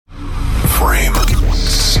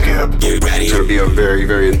up. Get ready. It's going to be a very,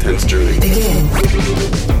 very intense journey. Begin.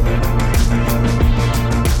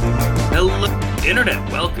 Hello,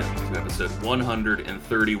 Internet. Welcome to episode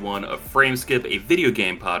 131 of Frameskip, a video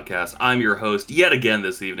game podcast. I'm your host yet again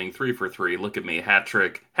this evening, 3 for 3. Look at me, hat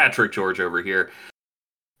trick George over here.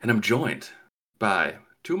 And I'm joined by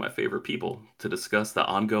two of my favorite people to discuss the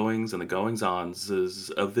ongoings and the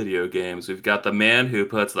goings-ons of video games. We've got the man who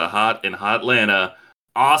puts the hot in Hotlanta,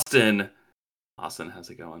 Austin. Austin, how's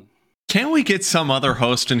it going? Can't we get some other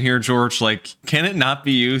host in here, George? Like, can it not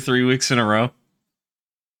be you 3 weeks in a row?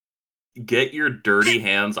 Get your dirty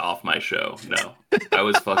hands off my show. No. I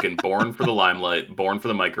was fucking born for the limelight, born for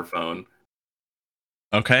the microphone.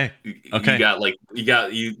 Okay. Okay.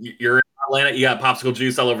 You're in Atlanta, you got popsicle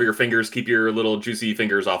juice all over your fingers. Keep your little juicy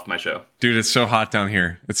fingers off my show. Dude, it's so hot down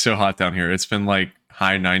here. It's been like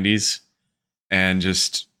high 90s and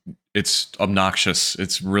just it's obnoxious.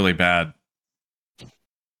 It's really bad.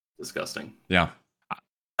 Disgusting. Yeah.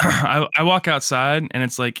 I walk outside and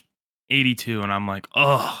it's like 82 and I'm like,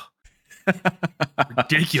 oh,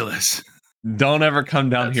 ridiculous. Don't ever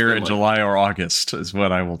come down here in July or August is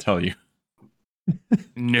what I will tell you.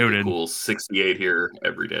 Noted. Cool 68 here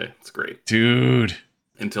every day. It's great, dude.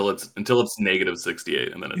 Until it's negative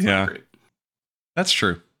 68, and then it's not great. That's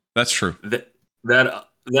true. That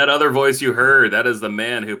other voice you heard, that is the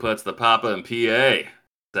man who puts the papa in PA.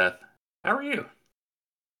 Seth, how are you?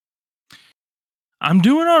 I'm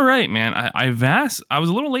doing all right, man. I was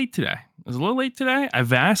a little late today. I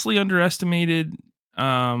vastly underestimated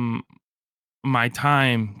my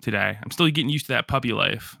time today. I'm still getting used to that puppy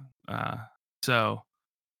life. So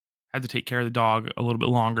I had to take care of the dog a little bit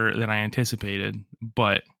longer than I anticipated,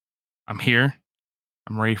 but I'm here.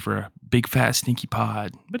 I'm ready for a big, fat, stinky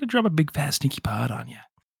pod. Better drop a big, fat, stinky pod on you.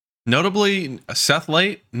 Notably, Seth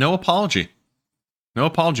late, no apology. No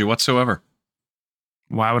apology whatsoever.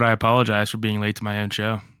 Why would I apologize for being late to my own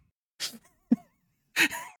show?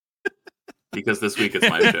 Because this week it's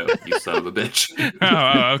my show, you son of a bitch.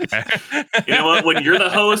 Oh, okay. You know what? When you're the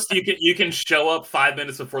host, you can show up 5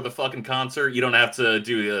 minutes before the fucking concert. You don't have to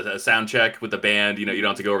do a sound check with the band. You know, you don't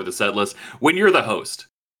have to go over the set list when you're the host.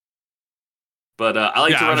 But I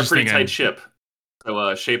like to run a pretty tight ship.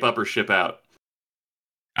 So shape up or ship out.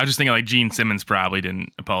 I was just thinking like Gene Simmons probably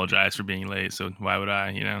didn't apologize for being late. So why would I,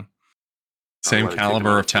 you know? Same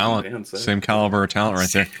caliber of talent. Same caliber of talent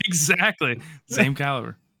right there. Exactly. Same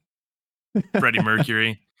caliber. Freddie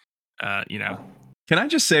Mercury, you know. Can I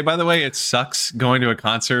just say, by the way, it sucks going to a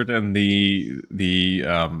concert and the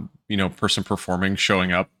person performing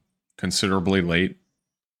showing up considerably late.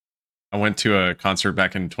 I went to a concert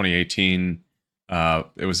back in 2018.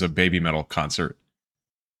 It was a Baby Metal concert,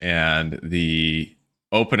 and the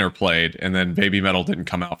opener played, and then Baby Metal didn't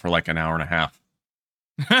come out for like an hour and a half.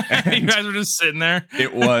 You guys were just sitting there.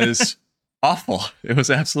 It was awful. It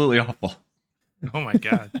was absolutely awful. Oh my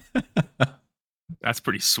god. That's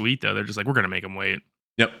pretty sweet though. They're just like, we're gonna make them wait.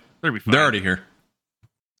 Yep. They're already here.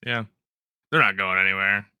 Yeah. They're not going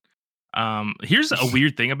anywhere. Here's a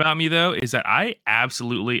weird thing about me though, is that I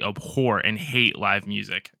absolutely abhor and hate live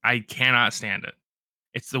music. I cannot stand it.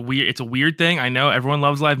 It's a weird thing. I know everyone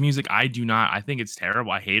loves live music. I do not. I think it's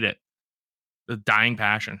terrible. I hate it. The dying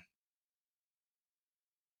passion.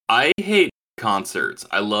 I hate concerts.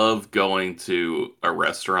 I love going to a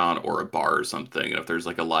restaurant or a bar or something, and if there's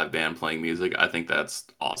like a live band playing music, I think that's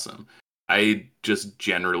awesome. I just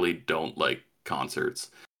generally don't like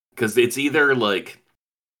concerts because it's either like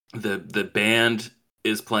the band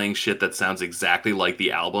is playing shit that sounds exactly like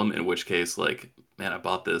the album, in which case, like, man, I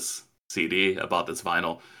bought this CD, I bought this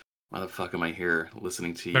vinyl. Why the fuck am I here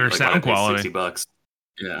listening to you? Better like, sound quality. $60.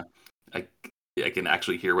 Yeah, I can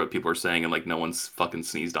actually hear what people are saying, and like no one's fucking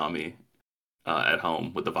sneezed on me at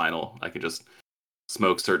home with the vinyl. I can just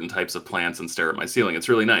smoke certain types of plants and stare at my ceiling. It's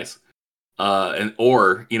really nice.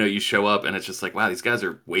 Or you show up and it's just like, wow, these guys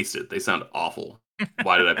are wasted. They sound awful.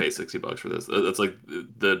 Why did I pay $60 for this? That's like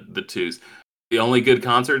the twos. The only good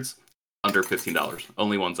concerts under $15.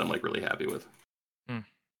 Only ones I'm like really happy with.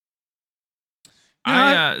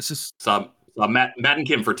 It's just saw Matt and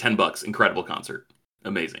Kim for $10. Incredible concert.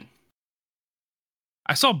 Amazing.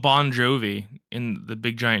 I saw Bon Jovi in the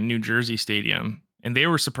big giant New Jersey stadium, and they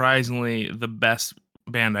were surprisingly the best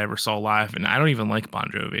band I ever saw live. And I don't even like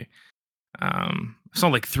Bon Jovi. I saw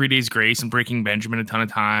like 3 Days Grace and Breaking Benjamin a ton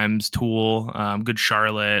of times, Tool, Good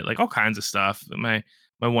Charlotte, like all kinds of stuff. My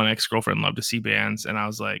one ex-girlfriend loved to see bands, and I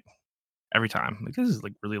was like, every time, like, this is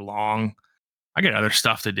like really long. I got other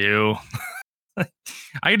stuff to do.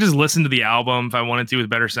 I could just listen to the album if I wanted to with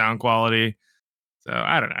better sound quality. So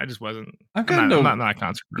I don't know. I just wasn't. I'm not a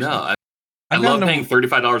concert person. No, I love paying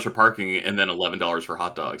 $35 for parking and then $11 for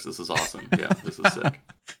hot dogs. This is awesome. Yeah, this is sick.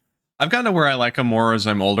 I've gotten to where I like them more as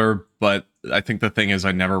I'm older, but I think the thing is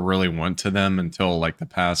I never really went to them until like the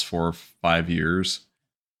past 4 or 5 years.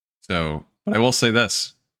 So, but I will say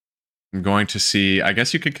this. I'm going to see, I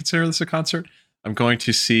guess you could consider this a concert. I'm going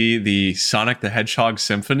to see the Sonic the Hedgehog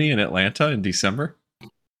Symphony in Atlanta in December.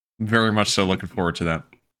 Very much so looking forward to that.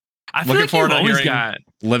 I feel like you've always got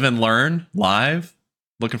Live and Learn live.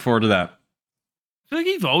 Looking forward to that. I feel like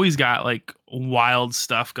you've always got like wild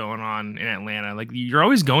stuff going on in Atlanta. Like you're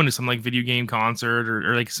always going to some like video game concert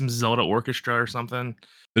or like some Zelda orchestra or something.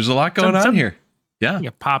 There's a lot going on here. Yeah. Like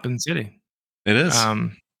a poppin' city. It is.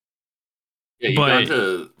 Yeah, you gone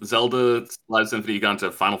to Zelda Live Symphony, you gone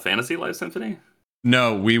to Final Fantasy Live Symphony?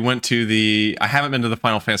 No, we went to I haven't been to the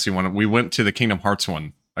Final Fantasy one. We went to the Kingdom Hearts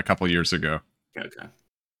one a couple years ago. Okay.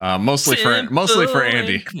 Mostly for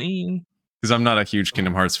Andy. Because I'm not a huge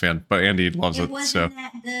Kingdom Hearts fan, but Andy loves it. So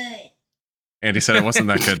that good. Andy said it wasn't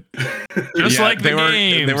that good. Just like they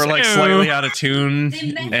were like slightly out of tune,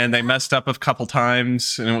 and they messed up a couple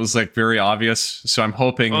times, and it was like very obvious. So I'm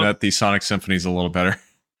hoping that the Sonic Symphony is a little better.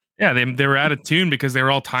 Yeah, they were out of tune because they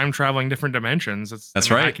were all time traveling different dimensions.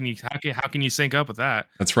 That's right. How can you sync up with that?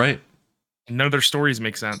 That's right. None of their stories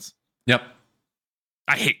make sense. Yep.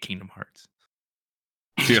 I hate Kingdom Hearts.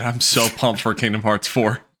 Dude, I'm so pumped for Kingdom Hearts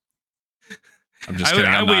 4. I'm just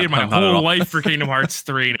kidding. I waited my whole life for Kingdom Hearts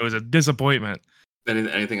 3, and it was a disappointment.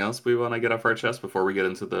 Anything else we want to get off our chest before we get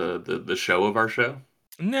into the show of our show?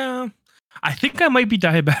 No. I think I might be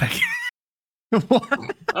diabetic.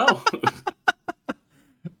 What? Oh.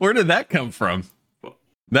 Where did that come from?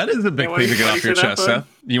 That is a big thing to get off your chest, Seth.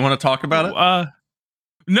 You want to talk about it?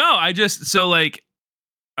 No, I just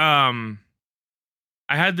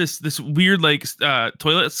I had this weird like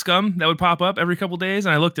toilet scum that would pop up every couple days,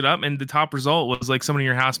 and I looked it up, and the top result was like someone in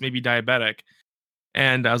your house may be diabetic,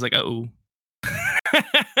 and I was like, oh.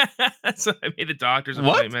 So I made a doctor's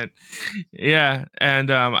appointment. Yeah, and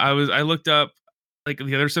I looked up like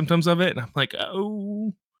the other symptoms of it, and I'm like,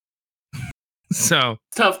 oh. So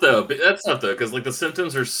it's tough though. That's tough though, because like the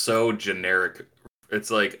symptoms are so generic. It's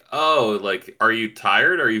like, oh, like, are you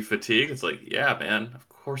tired? Are you fatigued? It's like, yeah, man, of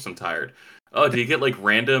course I'm tired. Oh, do you get like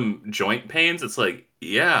random joint pains? It's like,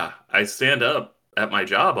 yeah, I stand up at my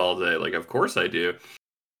job all day. Like, of course I do.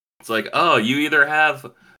 It's like, oh, you either have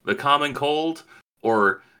the common cold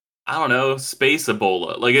or I don't know, space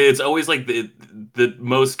Ebola. Like it's always like the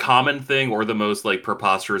most common thing or the most like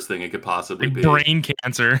preposterous thing it could possibly be. Brain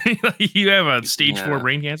cancer. You have a stage 4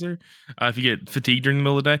 brain cancer if you get fatigued during the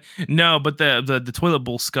middle of the day. No, but the toilet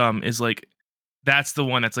bowl scum is like that's the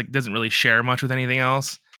one that's like doesn't really share much with anything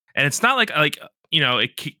else. And it's not like you know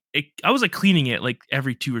I was like cleaning it like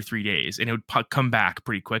every 2 or 3 days, and it would come back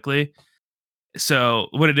pretty quickly. So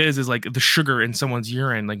what it is like the sugar in someone's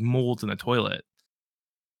urine like molds in the toilet.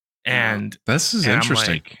 And this is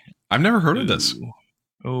interesting. Like, I've never heard of this.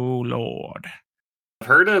 Oh Lord! I've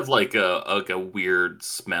heard of like a weird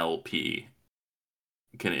smell pee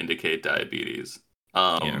can indicate diabetes.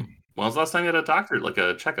 When was the last time you had a doctor, like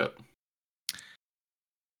a checkup?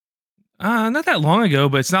 Not that long ago,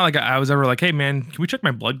 but it's not like I was ever like, hey man, can we check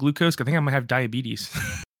my blood glucose? I think I might have diabetes.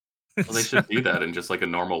 Well, they should do that in just like a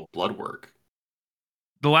normal blood work.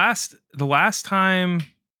 The last time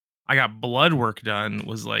I got blood work done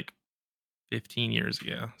was like 15 years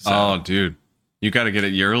ago. So. Oh, dude, you got to get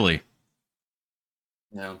it yearly.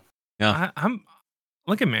 Yeah. I'm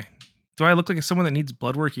look at me. Do I look like someone that needs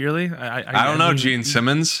blood work yearly? I don't know, Gene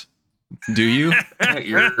Simmons. Do you?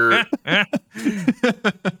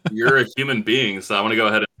 You're a human being, so I want to go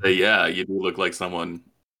ahead and say, yeah, you do look like someone.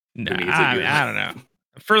 Nah, I don't know.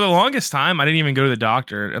 For the longest time, I didn't even go to the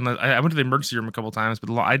doctor. And I went to the emergency room a couple times,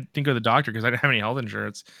 but I didn't go to the doctor because I didn't have any health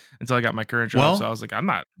insurance until I got my current job. So I was like, I'm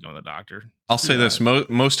not going to the doctor. I'll say this.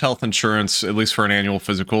 Most health insurance, at least for an annual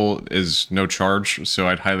physical, is no charge. So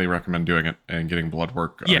I'd highly recommend doing it and getting blood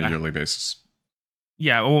work on a yearly basis.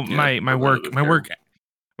 Yeah. Well, my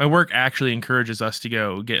work actually encourages us to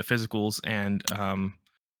go get physicals and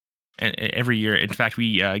every year. In fact,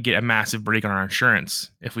 we get a massive break on our insurance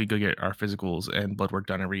if we go get our physicals and blood work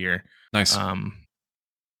done every year. Nice.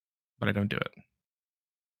 But I don't do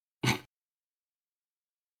it.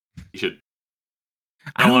 You should.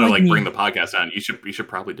 I don't want to like bring the podcast down. You should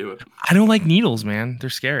probably do it. I don't like needles, man. They're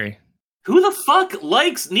scary. Who the fuck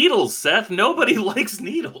likes needles, Seth? Nobody likes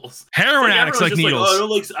needles. Heroin addicts like needles.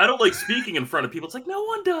 Like, oh, I don't like speaking in front of people. It's like no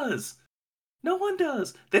one does. No one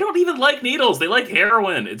does. They don't even like needles. They like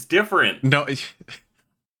heroin. It's different. No.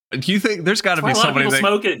 Do you think there's got to be somebody that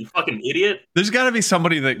smoke it? You fucking idiot. There's got to be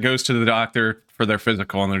somebody that goes to the doctor for their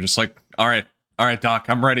physical and they're just like, all right, doc,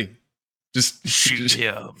 I'm ready. Just Shoot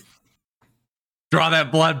him. Draw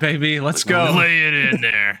that blood, baby. Let's go. Lay it in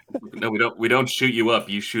there. No, we don't shoot you up.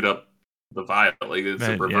 You shoot up the vial. Like it's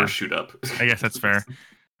a reverse shoot up. I guess that's fair.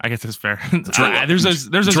 There's those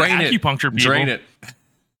Drain acupuncture people. Drain it.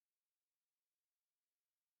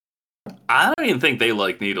 I don't even think they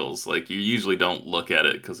like needles. Like you usually don't look at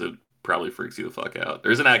it because it probably freaks you the fuck out.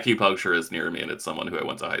 There's an acupuncturist near me, and it's someone who I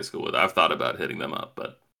went to high school with. I've thought about hitting them up,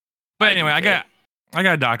 but anyway, I got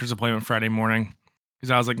a doctor's appointment Friday morning because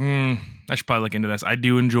I was like, I should probably look into this. I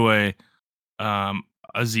do enjoy a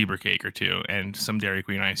zebra cake or two and some Dairy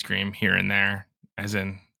Queen ice cream here and there, as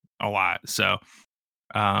in a lot. So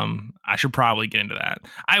I should probably get into that.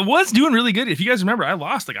 I was doing really good. If you guys remember, I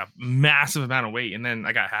lost like a massive amount of weight and then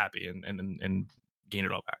I got happy and gained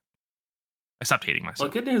it all back. I stopped hating myself. Well,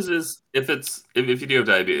 good news is if you do have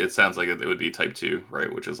diabetes, it sounds like it would be type 2,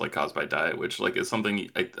 right? Which is like caused by diet, which like is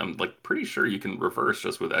something I'm like pretty sure you can reverse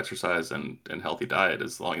just with exercise and healthy diet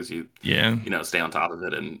as long as you stay on top of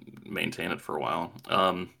it and maintain it for a while.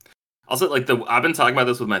 Also, like I've been talking about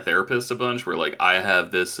this with my therapist a bunch, where like I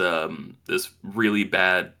have this this really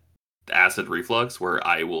bad acid reflux where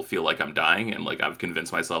I will feel like I'm dying, and like I've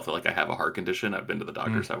convinced myself that like I have a heart condition. I've been to the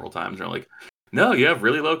doctor several times, and they're like, no, you have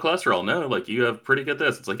really low cholesterol. No, like you have pretty good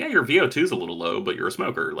this. It's like, yeah, your VO2 is a little low, but you're a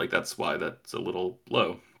smoker. Like that's why that's a little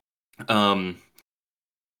low. But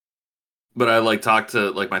I like talked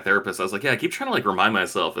to like my therapist. I was like, yeah, I keep trying to like remind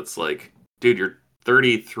myself. It's like, dude, you're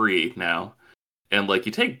 33 now. And like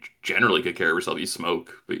you take generally good care of yourself. You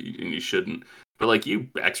smoke, but you shouldn't. But like you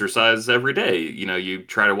exercise every day. You know, you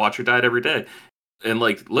try to watch your diet every day. And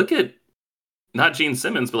like look at not Gene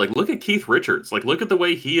Simmons, but like look at Keith Richards. Like look at the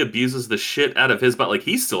way he abuses the shit out of his butt. Like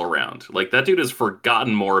he's still around. Like that dude has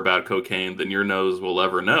forgotten more about cocaine than your nose will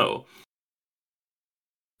ever know.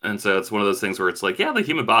 And so it's one of those things where it's like, yeah, the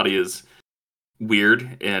human body is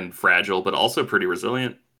weird and fragile, but also pretty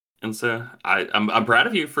resilient. And so I'm proud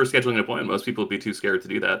of you for scheduling an appointment. Most people would be too scared to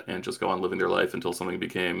do that and just go on living their life until something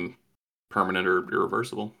became permanent or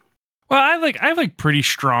irreversible. Well, I have pretty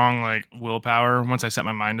strong like willpower once I set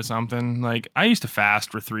my mind to something. Like I used to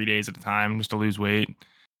fast for 3 days at a time just to lose weight.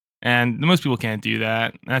 And most people can't do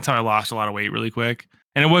that. And that's how I lost a lot of weight really quick.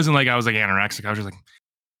 And it wasn't like I was like anorexic. I was just like,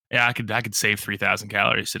 yeah, I could save 3,000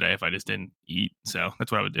 calories today if I just didn't eat. So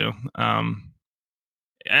that's what I would do.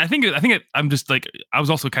 And I think I'm just like, I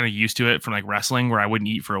was also kind of used to it from like wrestling where I wouldn't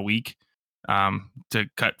eat for a week to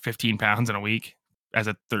cut 15 pounds in a week as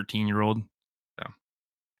a 13-year-old. So,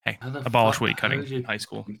 hey, abolish weight cutting in high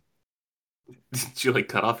school. Did you like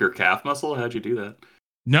cut off your calf muscle? How'd you do that?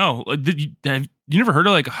 No. Have you never heard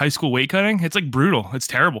of like high school weight cutting? It's like brutal. It's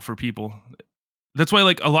terrible for people. That's why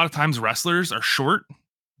like a lot of times wrestlers are short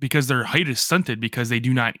because their height is stunted because they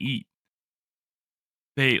do not eat.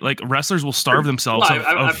 They like wrestlers will starve themselves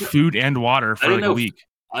of food and water for like a week.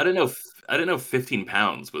 I didn't know 15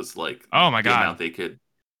 pounds was like oh my god the amount they could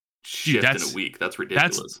shift in a week. That's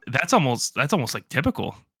ridiculous. That's almost like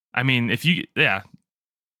typical. I mean, if you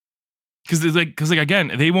because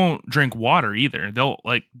again, they won't drink water either. They'll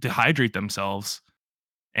like dehydrate themselves,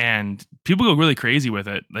 and people go really crazy with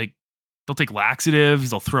it. Like they'll take laxatives,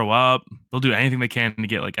 they'll throw up, they'll do anything they can to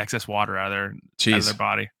get like excess water out of their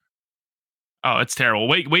body. Oh, it's terrible.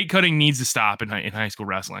 Weight cutting needs to stop in high school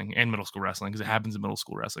wrestling and middle school wrestling because it happens in middle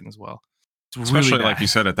school wrestling as well. It's especially really like you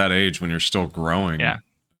said at that age when you're still growing. Yeah,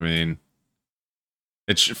 I mean,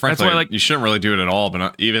 it's frankly why, you shouldn't really do it at all. But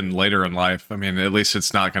not, even later in life, I mean, at least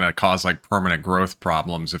it's not going to cause like permanent growth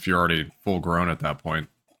problems if you're already full grown at that point.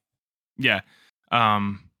 Yeah,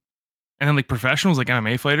 and then like professionals like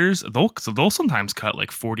MMA fighters, they'll sometimes cut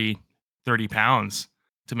like 40, 30 pounds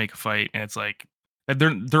to make a fight, and it's like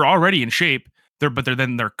they're already in shape. But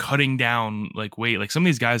they're cutting down like weight. Like some of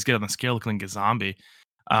these guys get on the scale looking like a zombie.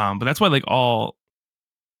 But that's why like all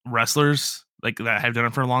wrestlers like that have done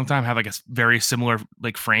it for a long time have like a very similar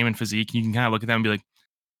like frame and physique. You can kind of look at them and be like,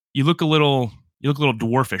 you look a little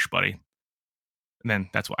dwarfish, buddy. And then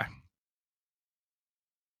that's why.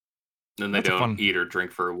 Then they don't eat or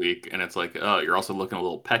drink for a week, and it's like, oh, you're also looking a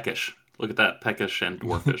little peckish. Look at that, peckish and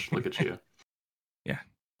dwarfish. Look at you. Yeah.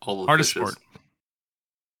 All the hardest fishes. sport.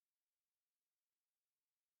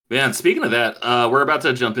 Yeah, and speaking of that, we're about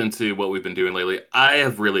to jump into what we've been doing lately. I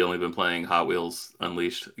have really only been playing Hot Wheels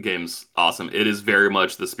Unleashed. Game's awesome. It is very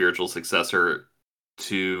much the spiritual successor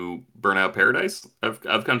to Burnout Paradise.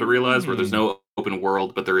 I've come to realize where there's no open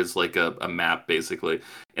world, but there is like a map basically,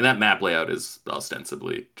 and that map layout is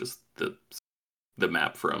ostensibly just the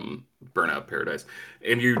map from Burnout Paradise.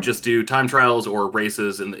 And you just do time trials or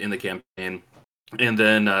races in the campaign. And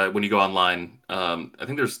then when you go online, I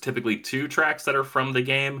think there's typically 2 tracks that are from the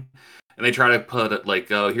game. And they try to put it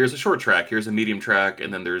like, oh, here's a short track, here's a medium track,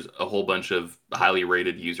 and then there's a whole bunch of highly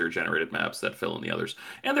rated user generated maps that fill in the others.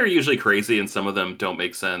 And they're usually crazy, and some of them don't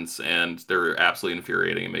make sense, and they're absolutely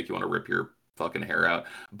infuriating and make you want to rip your fucking hair out.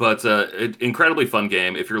 But incredibly fun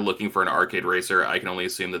game. If you're looking for an arcade racer, I can only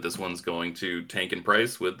assume that this one's going to tank in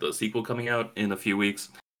price with the sequel coming out in a few weeks.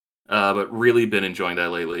 But really been enjoying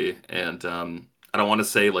that lately, and I don't want to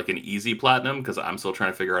say like an easy platinum because I'm still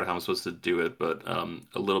trying to figure out how I'm supposed to do it, but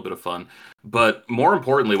a little bit of fun. But more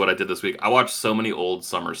importantly, what I did this week, I watched so many old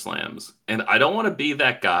Summer Slams, and I don't want to be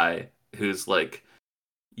that guy who's like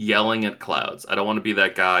yelling at clouds. I don't want to be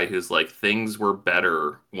that guy who's like things were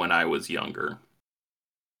better when I was younger.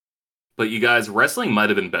 But you guys, wrestling might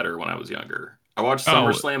have been better when I was younger. I watched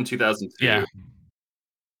SummerSlam 2002. Yeah.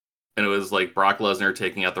 And it was like Brock Lesnar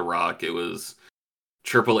taking out The Rock. It was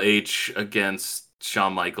Triple H against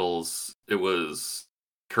Shawn Michaels. It was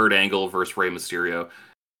Kurt Angle versus Rey Mysterio.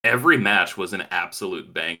 Every match was an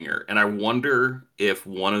absolute banger. And I wonder if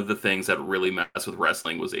one of the things that really messed with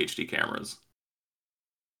wrestling was HD cameras.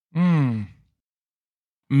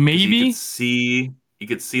 Maybe. You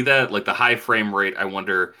could see that, like the high frame rate. I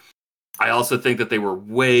wonder. I also think that they were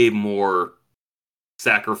way more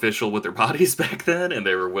sacrificial with their bodies back then, and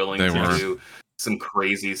they were willing to do some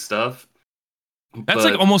crazy stuff. That's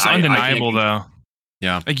like almost undeniable, though.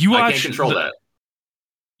 Yeah, like you watch. I can't control that.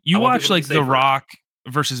 You watch like The Rock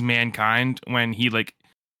versus Mankind when he like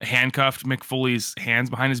handcuffed Mick Foley's hands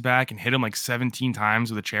behind his back and hit him like 17 times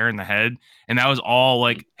with a chair in the head, and that was all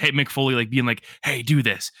like hit Mick Foley like being like, "Hey, do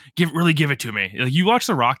this, give it to me." Like, you watch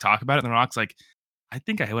The Rock talk about it, and The Rock's like, "I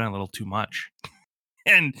think I went a little too much,"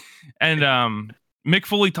 and Mick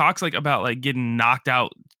Foley talks like about like getting knocked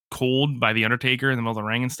out cold by the Undertaker in the middle of the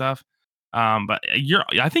ring and stuff. But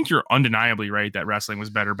I think you're undeniably right that wrestling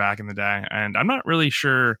was better back in the day, and I'm not really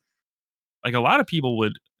sure. Like, a lot of people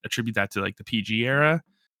would attribute that to like the PG era,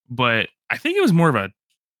 but I think it was more of a.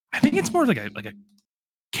 I think it's more like a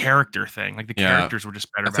character thing. Like the characters were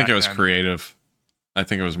just better. I think it was creative. I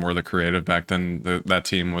think it was more the creative back then. That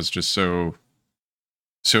team was just so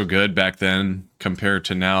good back then compared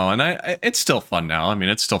to now, and it's still fun now. I mean,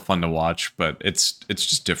 it's still fun to watch, but it's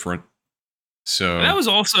just different. So and that was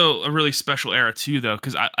also a really special era too, though,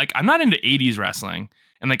 because I'm not into 80s wrestling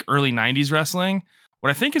and like early 90s wrestling.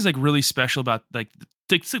 What I think is like really special about like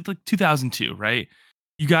 2002, right?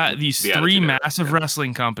 You got these three massive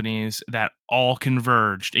wrestling companies that all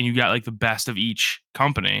converged, and you got like the best of each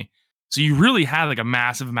company. So you really had like a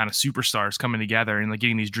massive amount of superstars coming together and like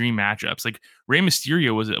getting these dream matchups. Like Rey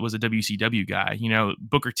Mysterio was a WCW guy, you know,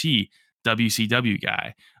 Booker T, WCW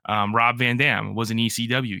guy. Rob Van Dam was an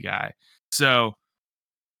ECW guy. So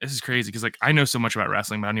this is crazy because like I know so much about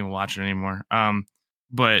wrestling, but I don't even watch it anymore.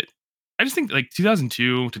 But I just think like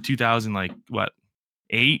 2002 to 2000, like what,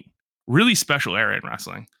 8, really special era in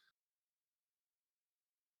wrestling.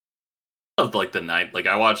 Of like the night, like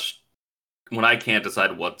I watched. When I can't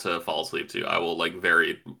decide what to fall asleep to, I will like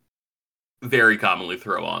very, very commonly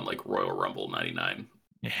throw on like Royal Rumble 99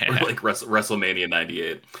 or like WrestleMania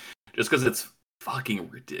 98, just because it's fucking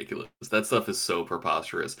ridiculous. That stuff is so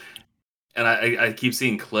preposterous, and I keep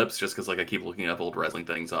seeing clips just because like I keep looking up old wrestling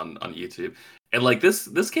things on YouTube, and like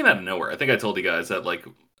this came out of nowhere. I think I told you guys that like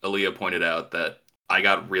Aaliyah pointed out that I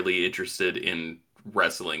got really interested in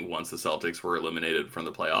wrestling once the Celtics were eliminated from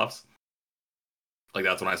the playoffs. Like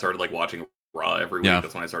that's when I started like watching Raw every week.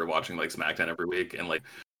 That's when I started watching like SmackDown every week, and like,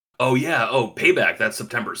 Payback, that's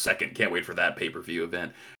September 2nd. Can't wait for that pay-per-view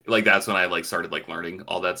event. Like that's when I like started like learning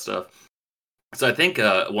all that stuff. So I think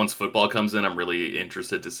once football comes in, I'm really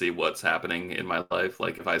interested to see what's happening in my life.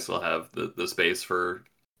 Like if I still have the space for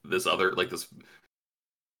this other like this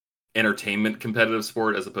entertainment competitive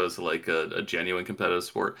sport as opposed to like a genuine competitive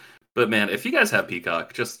sport. But man, if you guys have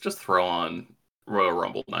Peacock, just throw on Royal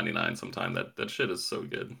Rumble 99 sometime. That shit is so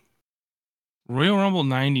good. Royal Rumble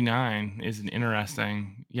 99 is an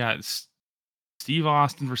interesting. Yeah, it's Steve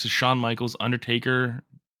Austin versus Shawn Michaels, Undertaker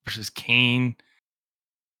versus Kane,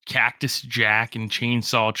 Cactus Jack and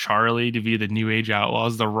Chainsaw Charlie defeated the New Age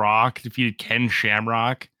Outlaws. The Rock defeated Ken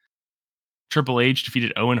Shamrock. Triple H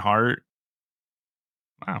defeated Owen Hart.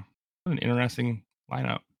 Wow, what an interesting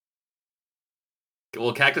lineup.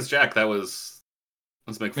 Well, Cactus Jack, that was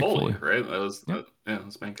Mick Foley, right? That was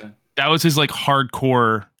that's Mankind. That was his like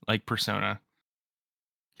hardcore like persona.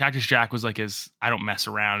 Cactus Jack was like his I don't mess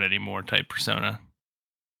around anymore type persona.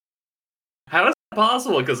 How is that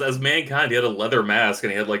possible? Because as Mankind, he had a leather mask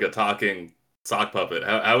and he had like a talking sock puppet.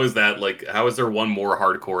 How is that like? How is there one more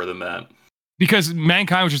hardcore than that? Because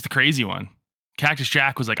Mankind was just the crazy one. Cactus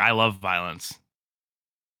Jack was like, I love violence.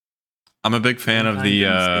 I'm a big fan of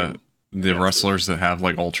the the wrestlers that have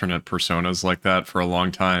like alternate personas like that for a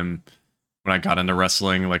long time. When I got into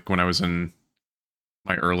wrestling, like when I was in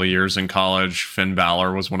my early years in college, Finn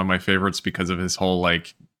Balor was one of my favorites because of his whole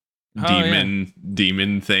like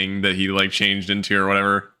demon thing that he like changed into or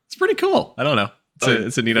whatever. It's pretty cool. I don't know.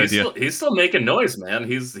 It's a neat idea. He's still making noise, man.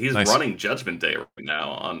 He's Nice. running Judgment Day right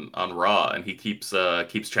now on Raw, and he keeps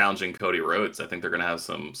challenging Cody Rhodes. I think they're gonna have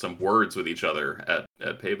some words with each other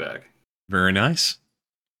at Payback. Very nice.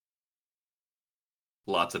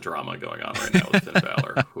 Lots of drama going on right now with Finn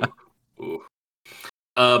Balor. Ooh.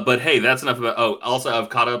 But hey, that's enough about. Oh, also I've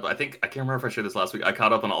caught up. I can't remember if I shared this last week. I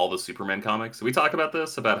caught up on all the Superman comics. Did we talk about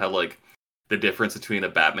this? About how like the difference between a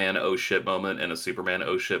Batman oh shit moment and a Superman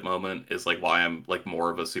oh shit moment is like why I'm like more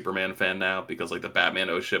of a Superman fan now, because like the Batman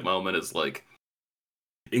oh shit moment is like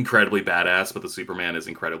incredibly badass, but the Superman is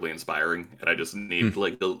incredibly inspiring, and I just need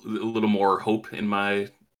like a little more hope in my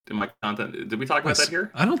content. Did we talk about that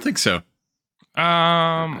here? I don't think so. No,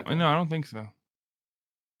 I don't think so.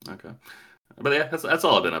 Okay. But yeah, that's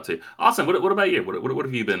all I've been up to. Awesome. What about you? What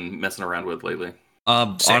have you been messing around with lately?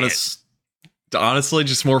 Honestly,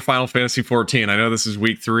 just more Final Fantasy 14. I know this is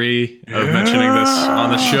week 3 of mentioning this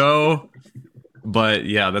on the show, but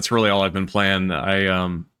yeah, that's really all I've been playing. I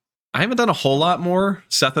haven't done a whole lot more.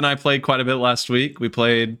 Seth and I played quite a bit last week. We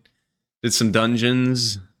did some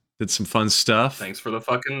dungeons, did some fun stuff. Thanks for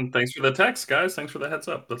the text, guys. Thanks for the heads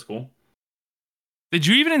up. That's cool. Did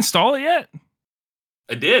you even install it yet?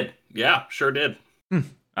 I did. Yeah, sure did.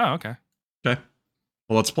 Oh, okay. Okay.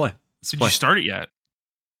 Well, let's play. Did you start it yet?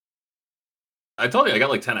 I told you I got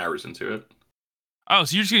like 10 hours into it. Oh,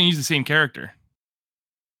 so you're just gonna use the same character?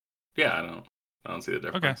 Yeah, I don't see the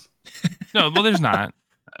difference. Okay. No, well, there's not.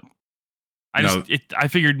 I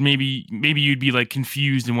figured maybe you'd be like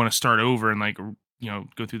confused and want to start over and like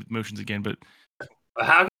go through the motions again. But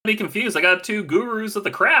how can I be confused? I got 2 gurus of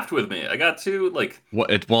the craft with me. I got 2 like.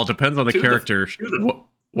 It depends on the character.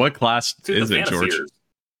 What class is it, George?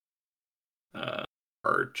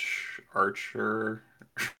 Archer.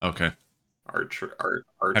 Okay. Archer.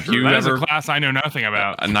 Have you that is a class I know nothing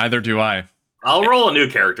about. Neither do I. I'll roll a new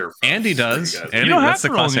character. Andy does. Andy, that's the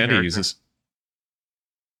class Andy uses.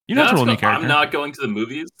 You don't have to roll a new character. I'm not going to the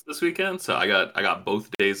movies this weekend, so I got both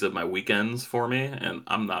days of my weekends for me, and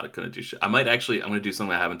I'm not going to do shit. I'm going to do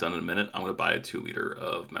something I haven't done in a minute. I'm going to buy a 2-liter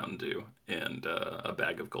of Mountain Dew and a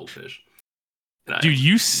bag of goldfish. Dude,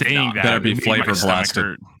 you saying that better be flavor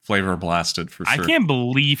blasted. Flavor blasted for sure. I can't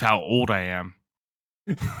believe how old I am.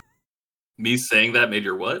 Me saying that made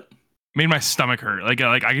your what? Made my stomach hurt. Like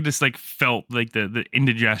I could just like felt like the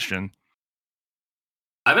indigestion.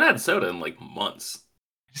 I haven't had soda in like months.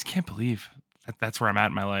 I just can't believe that's where I'm at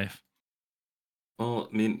in my life. Well,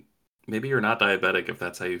 I mean, maybe you're not diabetic if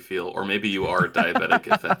that's how you feel, or maybe you are diabetic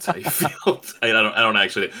if that's how you feel. I don't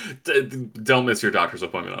actually. Don't miss your doctor's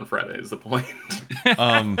appointment on Friday. Is the point?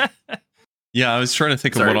 Yeah, I was trying to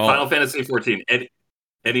think of Final Fantasy 14.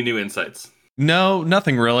 Any new insights? No,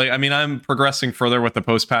 nothing really. I mean, I'm progressing further with the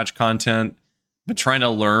post-patch content, but trying to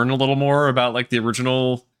learn a little more about like the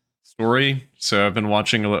original story. So I've been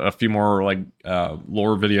watching a few more like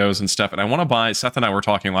lore videos and stuff, and I want to buy. Seth and I were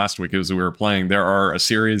talking last week as we were playing. There are a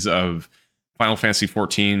series of Final Fantasy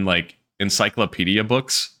 14 like encyclopedia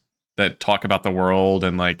books that talk about the world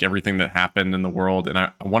and like everything that happened in the world, and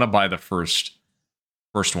I want to buy the first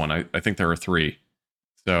one. I think there are 3,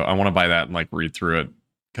 so I want to buy that and like read through it,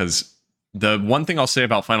 because the one thing I'll say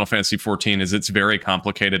about Final Fantasy 14 is it's very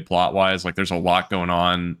complicated plot-wise. Like, there's a lot going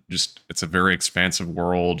on. It's a very expansive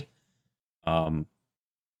world. There's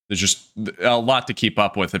just a lot to keep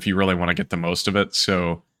up with if you really want to get the most of it.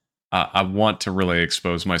 So I want to really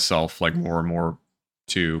expose myself like more and more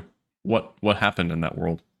to what happened in that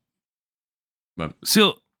world. But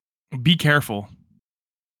still, be careful,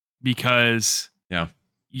 because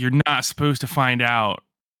you're not supposed to find out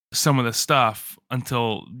some of the stuff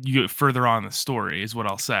until you get further on in the story, is what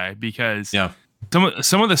I'll say, because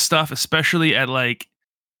some of the stuff, especially at like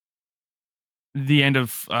the end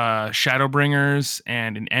of Shadowbringers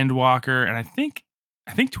and an Endwalker, and I think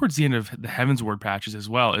towards the end of the Heavensward patches as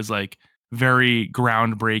well, is like very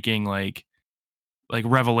groundbreaking, like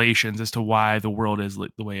revelations as to why the world is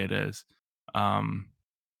the way it is. But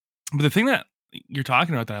the thing that you're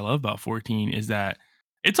talking about that I love about 14 is that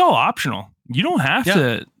it's all optional. You don't have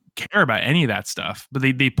to care about any of that stuff, but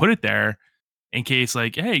they put it there in case,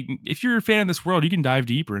 like, hey, if you're a fan of this world, you can dive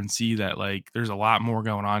deeper and see that like there's a lot more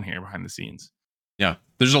going on here behind the scenes. Yeah,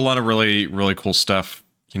 there's a lot of really, really cool stuff,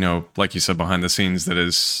 like you said, behind the scenes that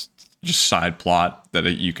is just side plot that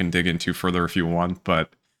you can dig into further if you want.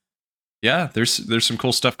 But yeah, there's some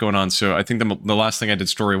cool stuff going on. So I think the last thing I did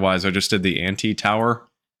story wise, I just did the anti tower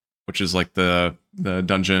which is like the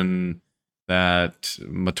dungeon that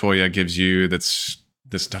Matoya gives you. That's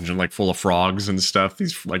this dungeon like full of frogs and stuff.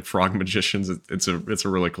 These like frog magicians. It's a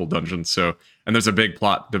really cool dungeon. So, and there's a big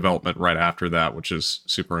plot development right after that, which is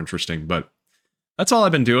super interesting. But that's all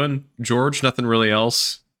I've been doing, George. Nothing really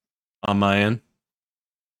else on my end.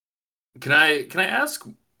 Can I ask?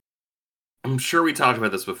 I'm sure we talked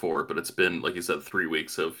about this before, but it's been, like you said, 3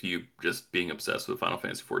 weeks of you just being obsessed with Final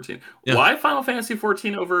Fantasy 14. Yeah. Why Final Fantasy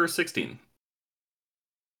 14 over 16?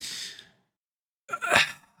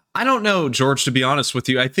 I don't know, George, to be honest with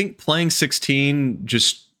you. I think playing 16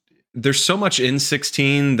 just there's so much in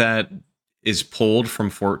 16 that is pulled from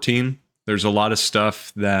 14. There's a lot of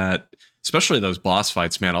stuff that, especially those boss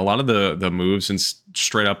fights, man, a lot of the moves and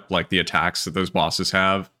straight up like the attacks that those bosses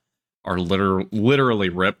have are literally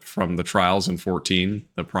ripped from the trials in 14,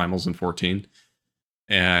 the primals in 14.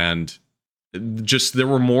 And just there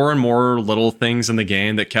were more and more little things in the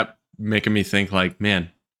game that kept making me think like, man,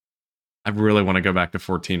 I really want to go back to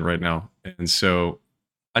 14 right now. And so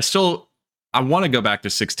I want to go back to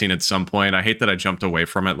 16 at some point. I hate that I jumped away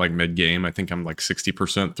from it like mid game. I think I'm like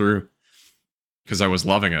 60% through because I was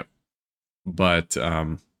loving it. But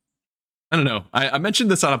I don't know. I mentioned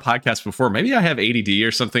this on a podcast before. Maybe I have ADD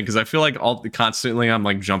or something because I feel like constantly I'm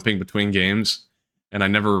like jumping between games and I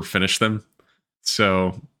never finish them.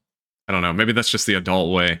 So I don't know. Maybe that's just the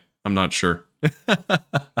adult way. I'm not sure.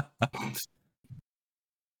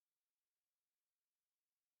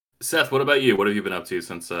 Seth, what about you? What have you been up to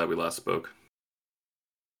since we last spoke?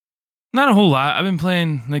 Not a whole lot. I've been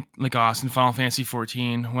playing like Austin Final Fantasy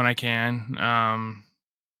 14 when I can.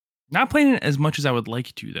 Not playing it as much as I would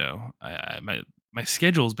like to though. My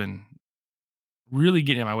schedule's been really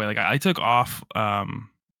getting in my way. Like I took off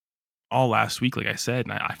all last week, like I said,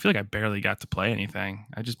 and I feel like I barely got to play anything.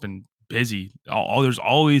 I've just been busy. There's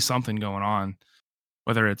always something going on,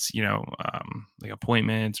 whether it's like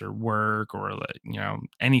appointments or work or like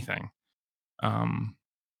anything.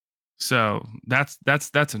 So that's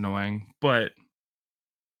annoying, but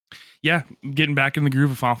yeah, getting back in the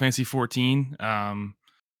groove of Final Fantasy 14.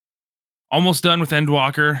 Almost done with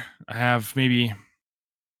Endwalker. I have maybe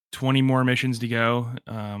 20 more missions to go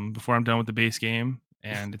before I'm done with the base game,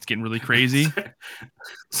 and it's getting really crazy.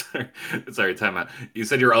 Sorry, time out. You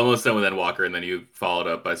said you're almost done with Endwalker, and then you followed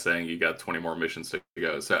up by saying you got 20 more missions to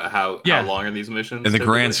go. So how long are these missions? In the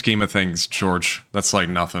grand scheme of things, George, that's like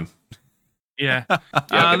nothing. Yeah. Okay,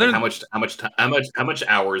 how much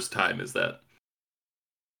hours time is that?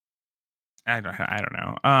 I don't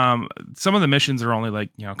know. Some of the missions are only like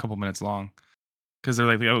a couple minutes long because they're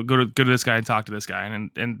like, go to this guy and talk to this guy,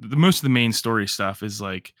 and most of the main story stuff is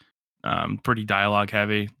like pretty dialogue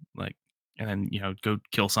heavy, like, and then go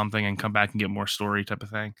kill something and come back and get more story type of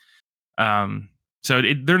thing. So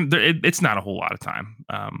it's not a whole lot of time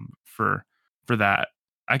for that.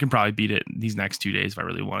 I can probably beat it these next 2 days if I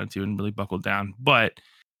really wanted to and really buckled down, but.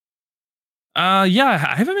 Yeah,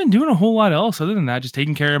 I haven't been doing a whole lot else other than that. Just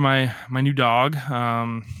taking care of my new dog.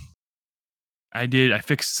 I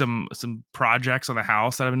fixed some projects on the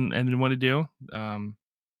house that I've been wanting to do.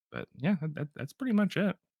 But yeah, that's pretty much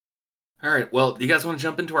it. All right. Well, you guys want to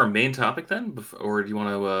jump into our main topic then, or do you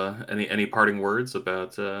want to any parting words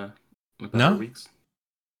about our weeks?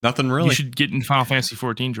 Nothing really. You should get in Final Fantasy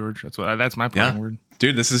 14, George. That's my parting word.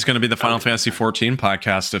 Dude, this is going to be the Final Fantasy 14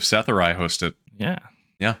 podcast if Seth or I host it. Yeah.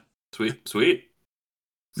 Yeah. Sweet.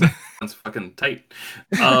 Sounds fucking tight.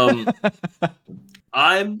 I'm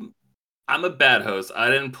a bad host. I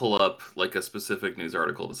didn't pull up like a specific news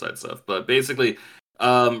article to cite stuff, but basically,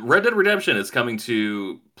 Red Dead Redemption is coming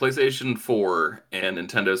to PlayStation 4 and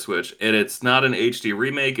Nintendo Switch, and it's not an HD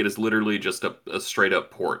remake. It is literally just a straight up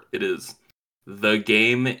port. It is the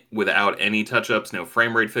game without any touch-ups, no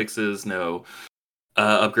frame rate fixes, no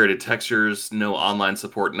upgraded textures, no online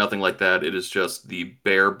support, nothing like that. It is just the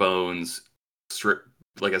bare bones,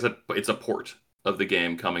 like I said, it's a port of the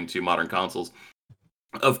game coming to modern consoles.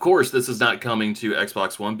 Of course, this is not coming to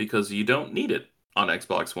Xbox One because you don't need it on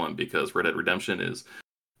Xbox One because Red Dead Redemption is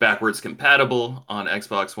backwards compatible on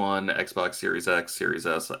Xbox One, Xbox Series X, Series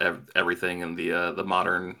S, everything in the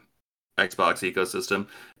modern Xbox ecosystem.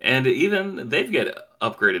 And even they get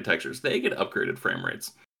upgraded textures. They get upgraded frame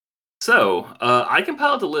rates. So, I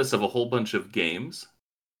compiled a list of a whole bunch of games,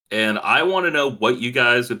 and I want to know what you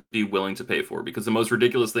guys would be willing to pay for, because the most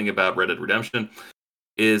ridiculous thing about Red Dead Redemption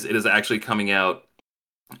is it is actually coming out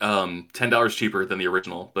 $10 cheaper than the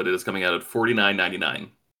original, but it is coming out at $49.99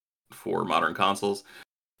 for modern consoles,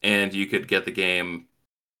 and you could get the game,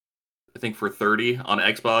 I think, for $30 on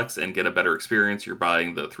Xbox and get a better experience. You're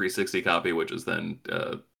buying the 360 copy, which is then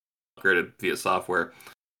upgraded via software.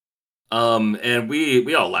 And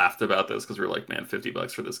we all laughed about this because we were like, man,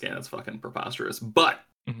 $50 for this game, that's fucking preposterous. But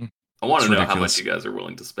I want to know how much you guys are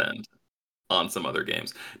willing to spend on some other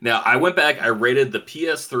games. Now, I went back, I rated the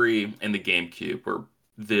PS3 and the GameCube, were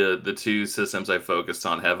the two systems I focused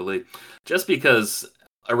on heavily, just because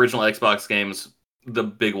original Xbox games, the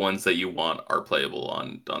big ones that you want, are playable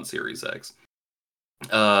on Series X.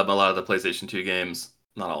 A lot of the PlayStation 2 games,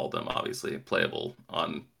 not all of them, obviously, playable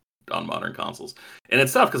on modern consoles. And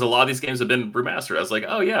it's tough because a lot of these games have been remastered. I was like,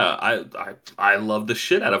 oh yeah, I love the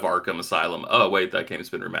shit out of Arkham Asylum. Oh wait, that game's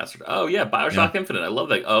been remastered. Oh yeah, BioShock Infinite. I love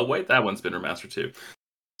that. Oh wait, that one's been remastered too.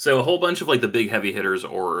 So a whole bunch of like the big heavy hitters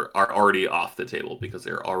are already off the table because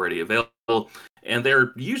they're already available, and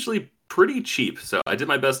they're usually pretty cheap. So I did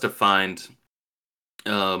my best to find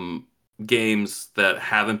games that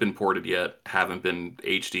haven't been ported yet, haven't been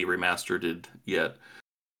HD remastered yet.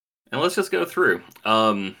 And let's just go through.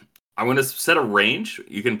 I'm going to set a range.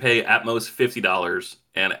 You can pay at most $50,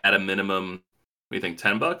 and at a minimum, what do you think,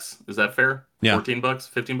 $10? Is that fair? Yeah. $14,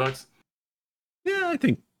 $15? Yeah, I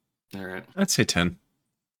think. All right. I'd say 10.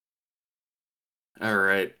 All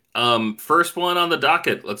right. First one on the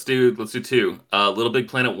docket. Let's do two. Little Big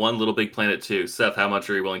Planet 1, Little Big Planet 2. Seth, how much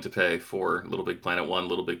are you willing to pay for Little Big Planet 1,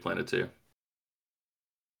 Little Big Planet 2?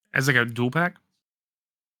 As like a dual pack?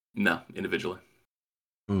 No, individually.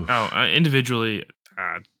 Oof. Oh, individually,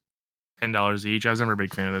 $10 each. I was never a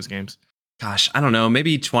big fan of those games. Gosh, I don't know.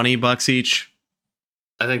 Maybe $20 each.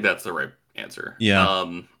 I think that's the right answer.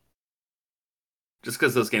 Yeah. Just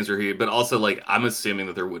because those games are huge, but also like I'm assuming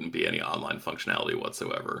that there wouldn't be any online functionality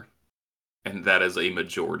whatsoever, and that is a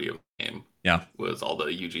majority of the game. Yeah, was all the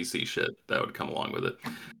UGC shit that would come along with it.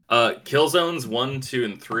 Killzones 1, 2,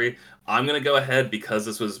 and 3. I'm gonna go ahead because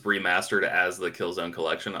this was remastered as the Killzone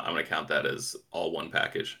collection. I'm gonna count that as all one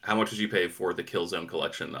package. How much did you pay for the Killzone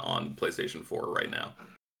collection on PlayStation 4 right now?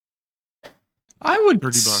 I would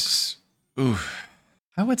 $30. Ooh,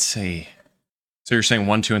 I would say. So you're saying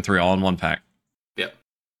 1, 2, and 3 all in one pack? Yep.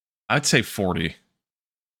 I'd say 40.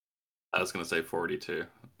 I was gonna say 40 too.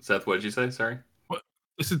 Seth, what did you say? Sorry. What?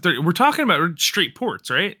 This is 30. We're talking about straight ports,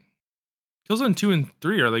 right? Killzone 2 and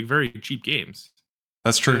 3 are like very cheap games.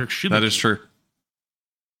 That's true. That is true.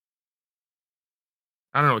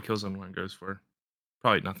 I don't know what Killzone 1 goes for.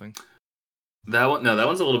 Probably nothing. That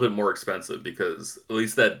one's a little bit more expensive because at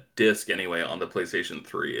least that disc anyway on the PlayStation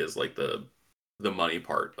 3 is like the money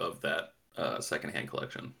part of that secondhand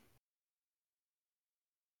collection.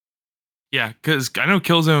 Yeah, because I know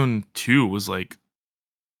Killzone 2 was like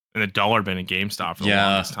in the dollar bin at GameStop for the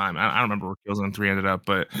longest time. I don't remember where Killzone 3 ended up,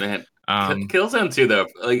 but man, Killzone 2 though,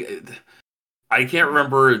 like I can't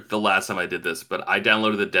remember the last time I did this, but I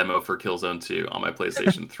downloaded the demo for Killzone 2 on my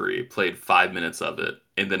PlayStation 3, played 5 minutes of it,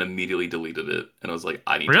 and then immediately deleted it. And I was like,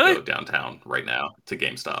 I need to go downtown right now to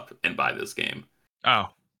GameStop and buy this game. Oh.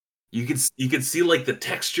 You could see like the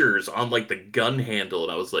textures on like the gun handle,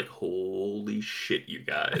 and I was like, holy shit, you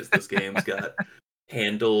guys. This game's got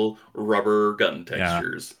handle rubber gun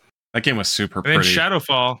textures. Yeah. That game was super pretty. pretty. And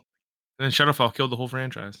then Shadowfall killed the whole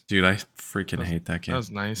franchise. Dude, I freaking hate that game. That was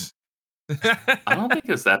nice. I don't think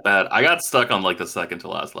it's that bad. I got stuck on like the second to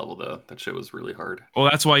last level though. That shit was really hard. Well,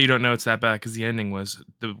 that's why you don't know it's that bad, because the ending was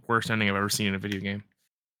the worst ending I've ever seen in a video game.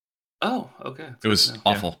 Oh, okay. It was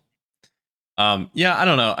awful. Yeah, I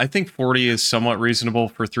don't know. I think 40 is somewhat reasonable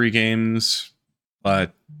for 3 games,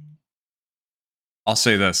 but I'll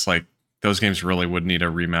say this, like those games really would need a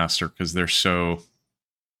remaster because they're so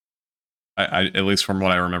I at least from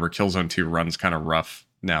what I remember, Killzone 2 runs kind of rough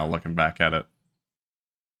now looking back at it.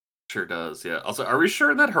 Sure does, yeah. Also, are we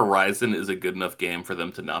sure that Horizon is a good enough game for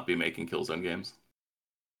them to not be making Killzone games?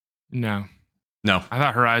 No. I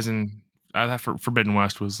thought Forbidden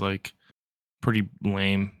West was like pretty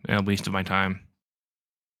lame, at least of my time.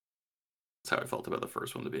 That's how I felt about the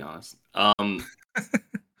first one, to be honest.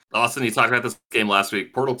 Austin, you talked about this game last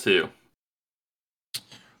week, Portal 2.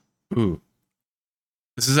 Ooh.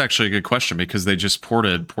 This is actually a good question because they just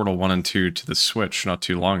ported Portal 1 and 2 to the Switch not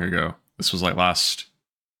too long ago. This was like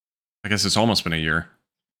I guess it's almost been a year.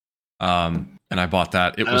 And I bought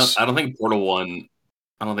that. I don't think Portal 1,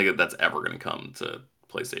 I don't think that's ever going to come to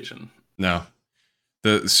PlayStation. No.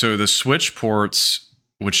 So the Switch ports,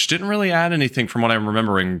 which didn't really add anything from what I'm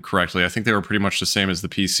remembering correctly. I think they were pretty much the same as the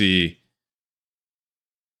PC.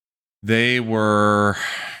 They were,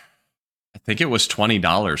 I think it was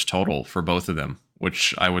 $20 total for both of them,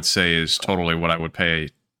 which I would say is totally what I would pay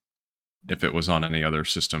if it was on any other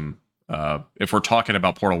system. If we're talking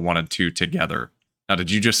about Portal 1 and 2 together. Now,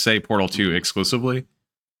 did you just say Portal 2 exclusively?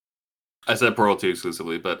 I said Portal 2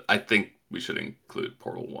 exclusively, but I think we should include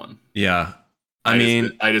Portal 1. Yeah. I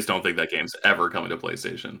just don't think that game's ever coming to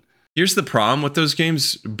PlayStation. Here's the problem with those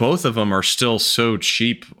games. Both of them are still so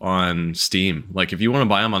cheap on Steam. Like, if you want to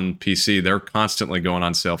buy them on PC, they're constantly going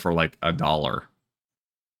on sale for like $1.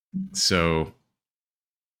 So,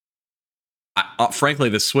 frankly,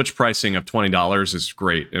 the Switch pricing of $20 is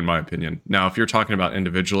great, in my opinion. Now, if you're talking about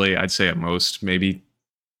individually, I'd say at most maybe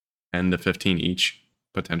 10 to 15 each,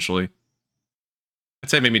 potentially. I'd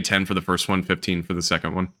say maybe 10 for the first one, 15 for the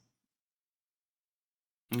second one.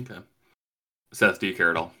 Okay. Seth, do you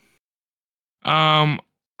care at all?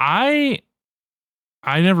 I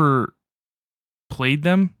never played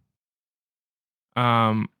them.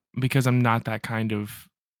 Because I'm not that kind of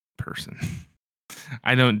person.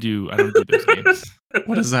 I don't do those games.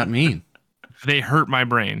 What does that mean? They hurt my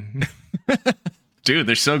brain. Dude,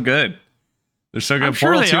 they're so good. They're so good. I'm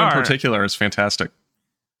sure Portal they 2 in are. particular is fantastic.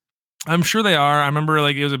 I'm sure they are. I remember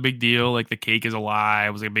like it was a big deal. Like the cake is a lie.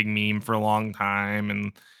 It was a big meme for a long time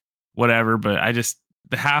and whatever. But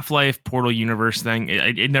the Half-Life Portal universe thing,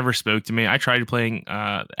 it never spoke to me. I tried playing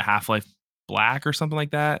Half-Life Black or something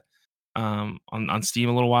like that on Steam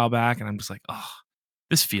a little while back, and I'm just like, oh,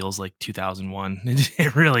 this feels like 2001.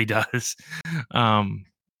 It really does. I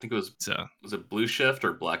think it was it Blue Shift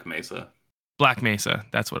or Black Mesa? Black Mesa,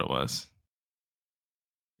 that's what it was.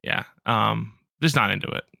 Yeah. Just not into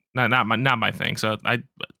it. Not my thing. So I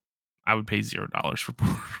would pay $0 for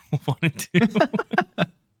Portal 1 and 2.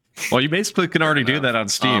 Well, you basically can already do that on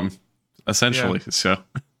Steam, essentially. Yeah. So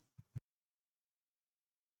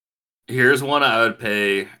here's one I would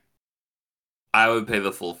pay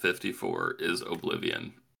the full 50 for is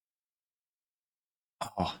Oblivion.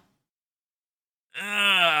 Oh,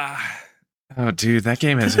 dude, that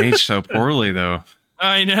game has aged so poorly, though.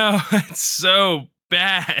 I know. It's so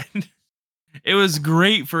bad. It was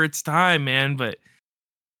great for its time, man, but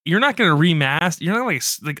you're not going to remaster. You're not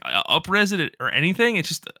like up-res it or anything. It's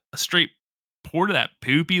just a straight port of that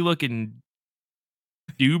poopy looking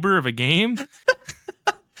duber of a game.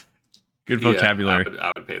 Good vocabulary. Yeah,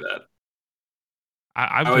 I would pay that.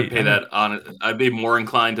 I would pay that on. I'd be more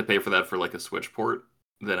inclined to pay for that for like a Switch port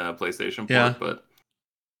than a PlayStation port. But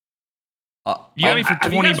you got me for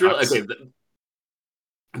 $20. Okay,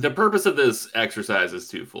 the purpose of this exercise is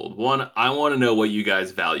twofold. One, I want to know what you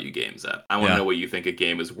guys value games at. I want to know what you think a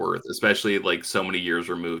game is worth, especially like so many years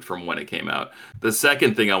removed from when it came out. The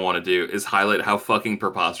second thing I want to do is highlight how fucking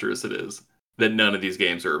preposterous it is that none of these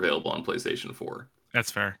games are available on PlayStation 4.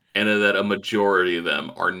 That's fair. And that a majority of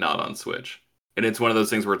them are not on Switch. And it's one of those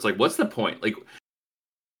things where it's like, what's the point? Like,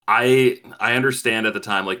 I understand at the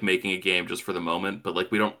time, like, making a game just for the moment, but,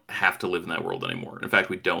 like, we don't have to live in that world anymore. In fact,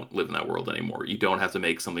 we don't live in that world anymore. You don't have to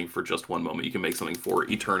make something for just one moment. You can make something for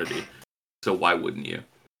eternity. So why wouldn't you?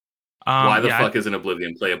 Why the fuck isn't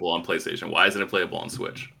Oblivion playable on PlayStation? Why isn't it playable on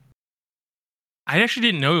Switch? I actually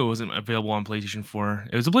didn't know it wasn't available on PlayStation 4.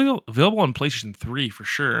 It was available on PlayStation 3 for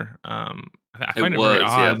sure. I find it was, very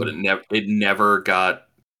odd. But it never got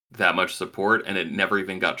that much support, and it never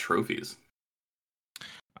even got trophies.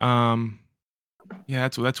 Yeah,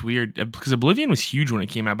 that's weird because Oblivion was huge when it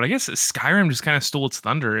came out, but I guess Skyrim just kind of stole its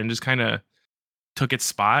thunder and just kind of took its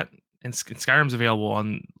spot. And Skyrim's available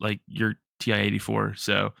on like your TI-84,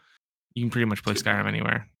 so you can pretty much play Skyrim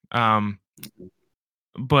anywhere.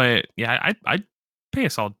 But yeah, I'd pay a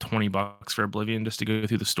solid $20 for Oblivion just to go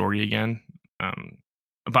through the story again.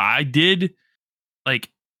 But I did like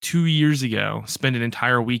 2 years ago spend an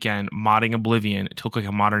entire weekend modding Oblivion to look like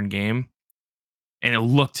a modern game. And it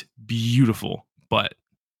looked beautiful, but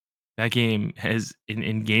that game has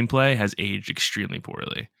in gameplay has aged extremely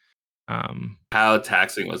poorly. How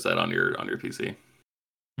taxing was that on your PC?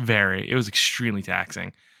 Very. It was extremely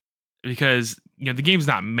taxing because the game's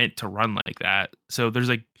not meant to run like that. So there's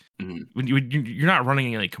like when you're not running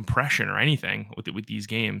any like compression or anything with these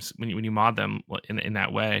games when you mod them in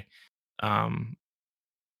that way.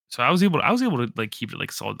 So I was able to like keep it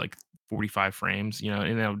like solid like 45 frames,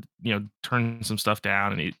 and then turn some stuff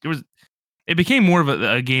down, and it became more of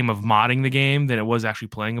a game of modding the game than it was actually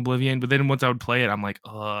playing Oblivion. But then once I would play it, I'm like,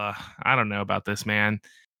 I don't know about this, man.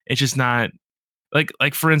 It's just not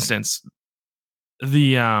like for instance,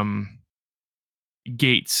 the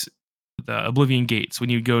gates, the Oblivion gates, when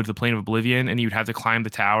you go to the plane of Oblivion and you'd have to climb the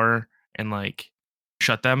tower and like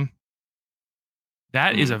shut them.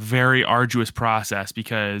 That is a very arduous process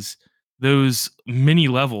because those mini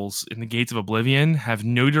levels in the Gates of Oblivion have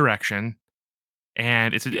no direction,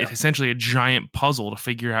 and it's essentially a giant puzzle to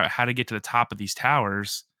figure out how to get to the top of these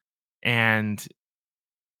towers, and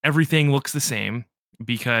everything looks the same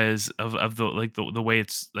because of the way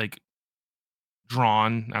it's like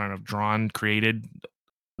drawn. I don't know, created,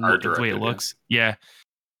 the way it looks. Yeah.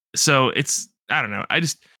 So it's, I don't know.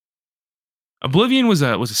 Oblivion was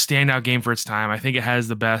a standout game for its time. I think it has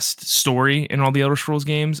the best story in all the Elder Scrolls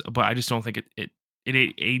games, but I just don't think it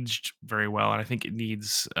aged very well, and I think it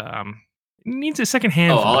needs a second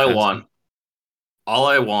hand. Oh, from Bethesda. all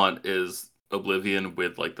I want is Oblivion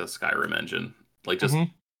with like the Skyrim engine. Like, just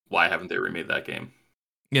why haven't they remade that game?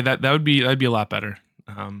 Yeah, that'd be a lot better.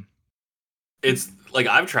 It's like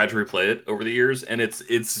I've tried to replay it over the years, and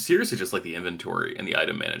it's seriously just like the inventory and the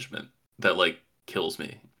item management that like kills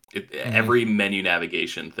me. Every menu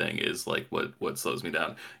navigation thing is like what slows me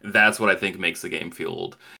down. That's what I think makes the game feel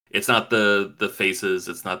old. It's not the faces,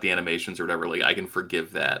 it's not the animations or whatever. Like, I can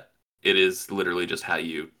forgive that. It is literally just how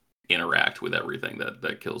you interact with everything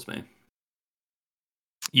that kills me.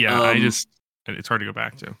 Yeah, it's hard to go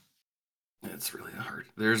back to. It's really hard.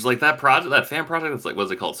 There's like that fan project that's like,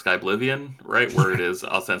 what's it called? Skyblivion, right? Where it is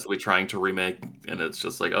ostensibly trying to remake, and it's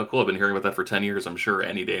just like, oh, cool, I've been hearing about that for 10 years. I'm sure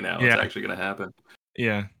any day now it's actually going to happen.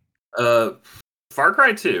 Yeah. Far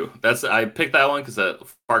Cry 2. I picked that one because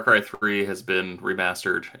Far Cry 3 has been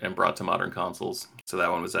remastered and brought to modern consoles. So that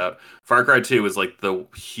one was out. Far Cry 2 was like the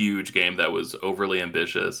huge game that was overly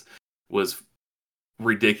ambitious, was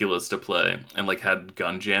ridiculous to play, and like had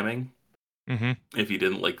gun jamming. If you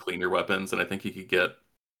didn't like clean your weapons, and I think you could get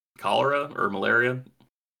cholera or malaria.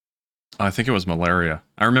 I think it was malaria.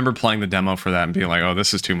 I remember playing the demo for that and being like, "Oh,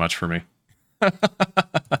 this is too much for me."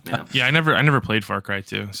 Yeah, I never played Far Cry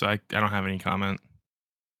 2, so I don't have any comment.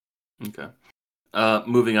 Okay.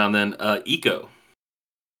 Moving on then. Eco.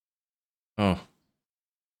 Oh,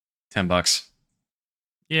 $10.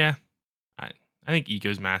 Yeah, I think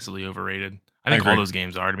Eco's massively overrated. I think all those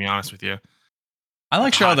games are, to be honest with you. I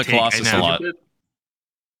like Shadow of the Colossus a lot. Yeah,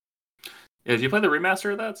 did you play the remaster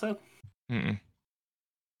of that, Seth?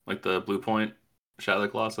 Like the Blue Point Shadow of the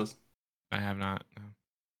Colossus? I have not. No.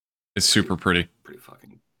 It's super pretty.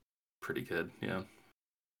 Pretty good, yeah.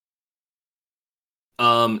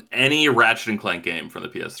 Any Ratchet and Clank game from the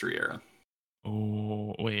PS3 era?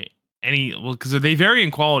 Oh, wait. Because they vary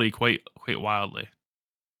in quality quite wildly.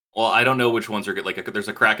 Well, I don't know which ones are good. Like, there's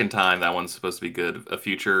a Crack in Time. That one's supposed to be good. A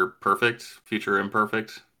Future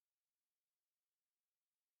Imperfect.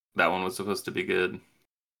 That one was supposed to be good.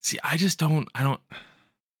 See, I don't.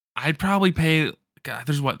 I'd probably pay. God,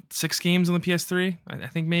 there's 6 games on the PS3. I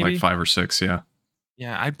think maybe like 5 or 6. Yeah.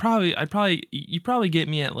 Yeah, you'd probably get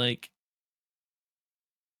me at like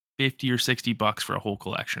 $50 or $60 for a whole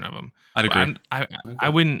collection of them. I'd agree. I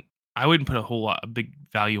wouldn't put a big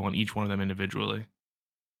value on each one of them individually.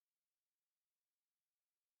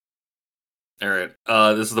 All right.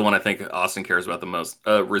 This is the one I think Austin cares about the most.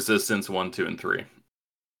 Resistance 1, 2, and 3.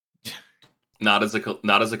 Not as a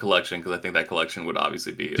collection, because I think that collection would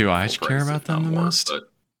obviously be. Do I care about them the most?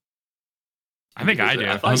 I think I do.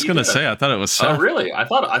 I was gonna say I thought it was Seth. Oh, really? I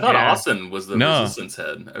thought Austin was the Resistance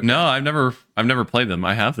head. Okay. No, I've never played them.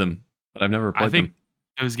 I have them, but I've never played them. I think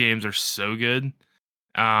those games are so good,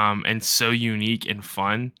 and so unique and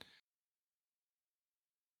fun.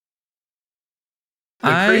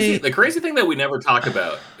 The crazy thing that we never talk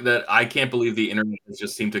about, that I can't believe the internet has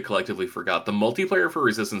just seemed to collectively forgot, the multiplayer for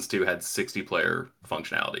Resistance 2 had 60-player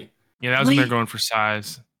functionality. Yeah, that was when they're going for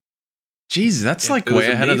size. Jeez, that's like way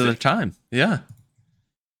ahead of their time. Yeah.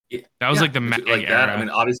 That was like the Mag like era. That. I mean,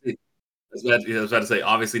 obviously, I was about to say,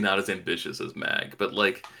 obviously not as ambitious as Mag, but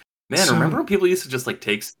like, man, remember when people used to just like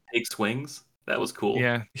take swings? That was cool.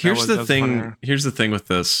 Yeah. Here's the thing with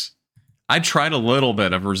this. I tried a little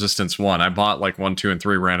bit of Resistance 1. I bought like 1, 2, and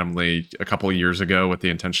 3 randomly a couple of years ago with the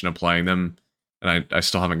intention of playing them, and I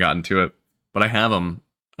still haven't gotten to it. But I have them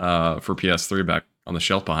for PS3 back on the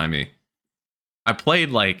shelf behind me. I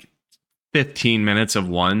played like 15 minutes of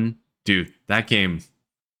 1. Dude, that game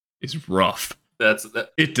is rough.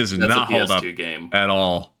 It does not hold up game at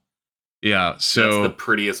all. Yeah, so that's the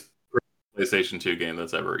prettiest PlayStation 2 game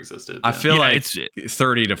that's ever existed. I feel like it's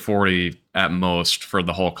 30 to 40 at most for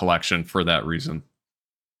the whole collection for that reason.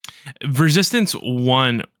 Resistance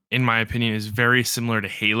 1, in my opinion, is very similar to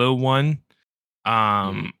Halo 1.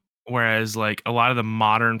 Whereas like a lot of the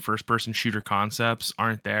modern first-person shooter concepts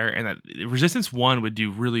aren't there. And that Resistance 1 would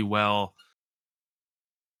do really well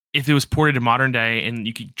if it was ported to modern day and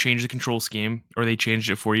you could change the control scheme, or they changed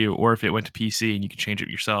it for you, or if it went to PC and you could change it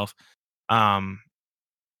yourself.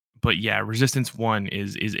 But yeah, Resistance 1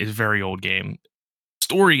 is a very old game.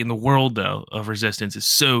 Story in the world though of Resistance is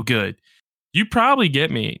so good. You probably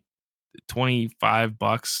get me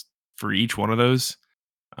 $25 for each one of those.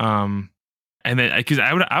 And then because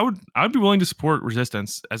I would be willing to support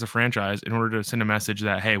Resistance as a franchise in order to send a message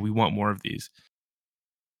that, hey, we want more of these.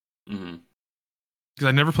 Because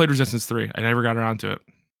I never played Resistance 3. I never got around to it.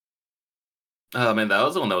 Oh man, that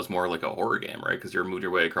was the one that was more like a horror game, right? Because you're moving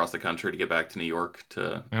your way across the country to get back to New York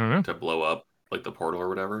I don't know. to blow up like the portal or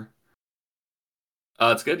whatever.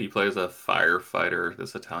 It's good. You play as a firefighter,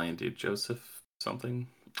 this Italian dude, Joseph something.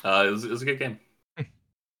 It was a good game.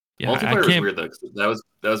 Yeah, Multiplayer was weird though, 'cause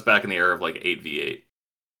that was back in the era of like 8v8.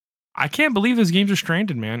 I can't believe those games are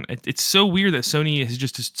stranded, man. It's so weird that Sony has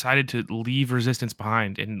just decided to leave Resistance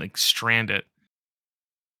behind and like strand it.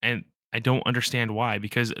 And I don't understand why,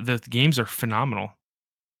 because the games are phenomenal.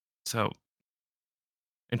 So,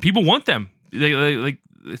 and people want them. They like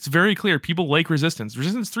it's very clear people like Resistance.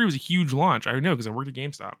 Resistance 3 was a huge launch. I know because I worked at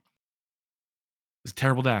GameStop. It was a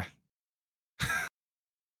terrible day.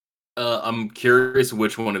 I'm curious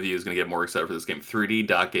which one of you is going to get more excited for this game. 3D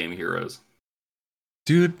Dot Game Heroes.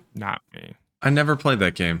 Dude, Not me. I never played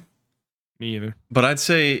that game. Me either. But I'd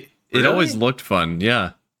say it always looked fun.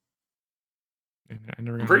 Yeah.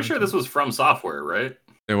 I'm pretty sure this was From Software, right?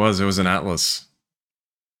 It was an Atlas.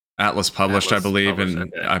 Atlas published, I believe, published,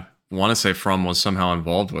 and okay. I want to say From was somehow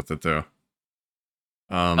involved with it though.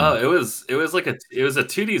 It was a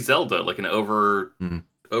 2D Zelda, like an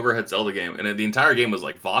overhead Zelda game, and the entire game was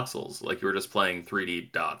like voxels, like you were just playing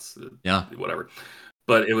 3D dots, Yeah. whatever.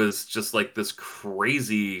 But it was just like this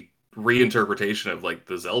crazy reinterpretation of like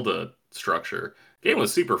the Zelda structure. Game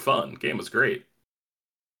was super fun. Game was great.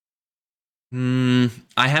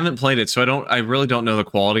 I haven't played it, so I really don't know the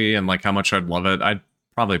quality and like how much I'd love it. I'd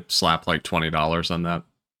probably slap like $20 on that.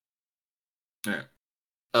 Yeah.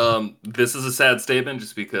 This is a sad statement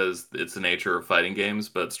just because it's the nature of fighting games,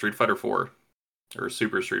 but Street Fighter 4 or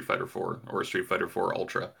Super Street Fighter 4 or Street Fighter 4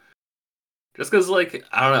 Ultra. Just because, like,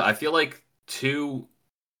 I don't know, I feel like 2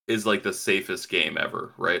 is like the safest game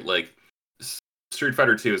ever, right? Like, Street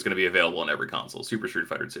Fighter 2 is going to be available on every console. Super Street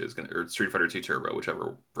Fighter 2 is going to, or Street Fighter 2 Turbo,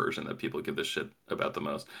 whichever version that people give this shit about the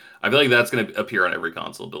most. I feel like that's going to appear on every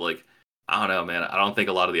console, but like, I don't know, man. I don't think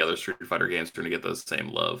a lot of the other Street Fighter games are going to get the same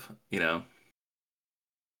love, you know?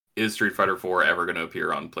 Is Street Fighter 4 ever going to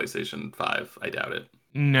appear on PlayStation 5? I doubt it.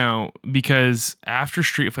 No, because after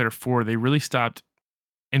Street Fighter 4, they really stopped,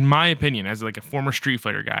 in my opinion, as like a former Street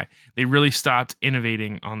Fighter guy, they really stopped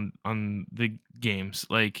innovating on the games.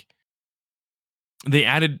 Like they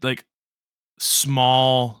added like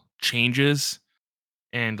small changes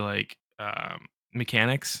and like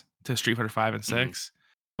mechanics to Street Fighter 5 and 6.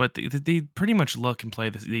 But they pretty much look and play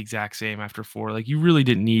the exact same after 4. Like you really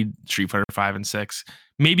didn't need Street Fighter 5 and 6.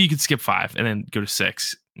 Maybe you could skip 5 and then go to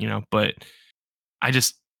 6, but I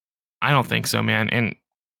don't think so, man.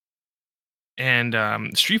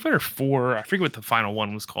 And Street Fighter 4, I forget what the final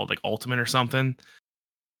one was called, like Ultimate or something.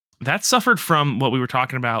 That suffered from what we were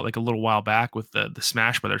talking about like a little while back with the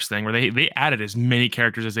Smash Brothers thing, where they added as many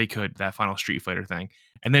characters as they could, that final Street Fighter thing.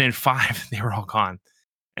 And then in 5, they were all gone.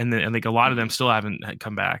 And then like a lot of them still haven't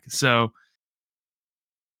come back. So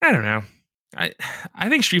I don't know. I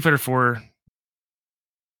think Street Fighter 4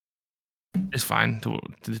 is fine to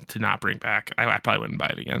not bring back. I probably wouldn't buy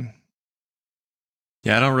it again.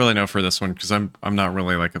 Yeah, I don't really know for this one because I'm not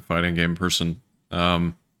really like a fighting game person.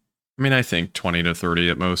 I mean, I think 20 to 30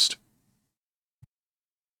 at most.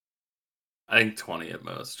 I think 20 at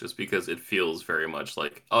most, just because it feels very much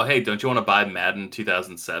like, oh hey, don't you want to buy Madden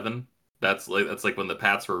 2007? That's like when the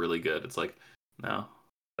Pats were really good. It's like, no,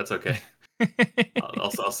 that's okay.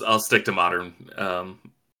 I'll stick to modern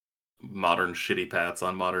shitty Pats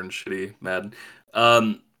on modern shitty Madden.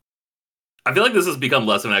 I feel like this has become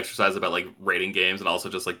less of an exercise about like rating games and also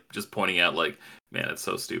just pointing out like, man, it's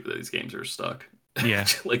so stupid that these games are stuck. Yeah,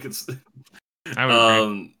 like it's. I would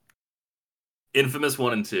agree. Infamous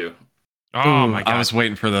 1 and 2. Oh my god! I was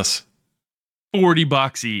waiting for this.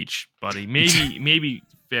 $40 each, buddy. Maybe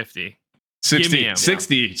 50.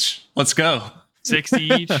 60 each. Let's go. 60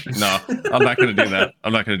 each? No, I'm not going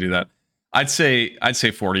to do that. I'd say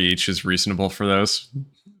 40 each is reasonable for those.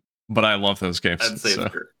 But I love those games. I'd say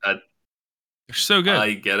they're so good.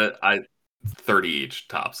 I get it. 30 each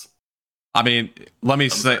tops. I mean, let me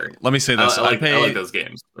say this. I like those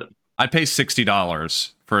games, but I'd pay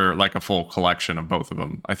 $60 for like a full collection of both of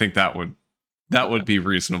them. I think that would be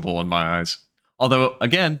reasonable in my eyes. Although,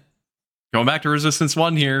 again, going back to Resistance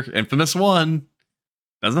 1 here, Infamous 1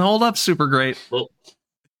 doesn't hold up super great.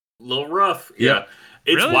 Little rough. Yeah.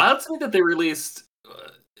 It's wild to me that they released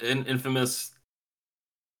Infamous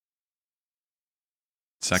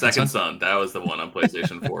Second Son. That was the one on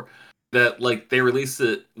PlayStation 4. That like they released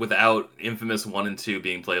it without Infamous 1 and 2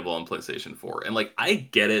 being playable on PlayStation 4. And like I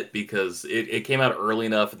get it because it came out early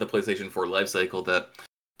enough in the PlayStation 4 lifecycle that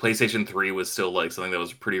PlayStation 3 was still like something that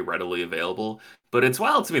was pretty readily available. But it's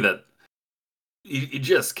wild to me that you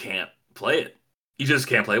just can't play it. You just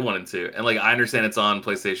can't play 1 and 2. And like I understand it's on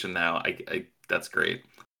PlayStation now. that's great.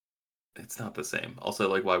 It's not the same. Also,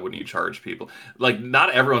 like, why wouldn't you charge people? Like,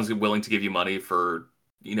 not everyone's willing to give you money for,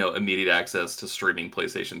 immediate access to streaming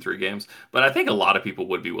PlayStation 3 games, but I think a lot of people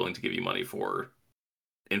would be willing to give you money for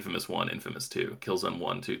Infamous 1, Infamous 2, Killzone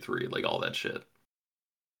 1, 2, 3, like all that shit.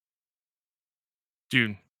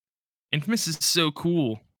 Dude, Infamous is so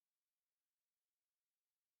cool.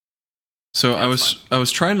 So I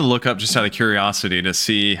was trying to look up just out of curiosity to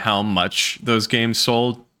see how much those games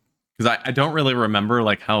sold, because I don't really remember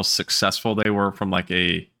like how successful they were from like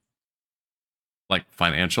a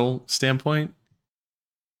financial standpoint.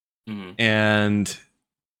 Mm-hmm. And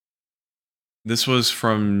this was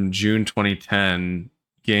from June 2010.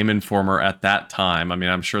 Game Informer at that time. I mean,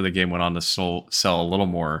 I'm sure the game went on to sell a little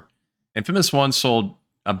more. Infamous 1 sold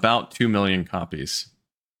about 2 million copies,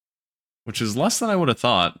 which is less than I would have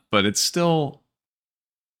thought, but it's still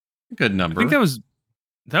a good number. I think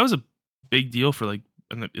that was a big deal for like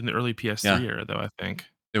in the early PS3 era, though. I think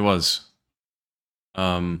it was.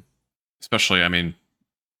 Especially, I mean,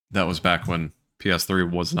 that was back when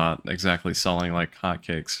PS3 was not exactly selling like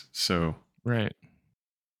hotcakes. So right.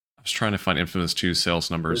 I was trying to find Infamous 2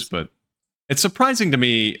 sales numbers, but it's surprising to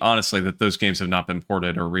me, honestly, that those games have not been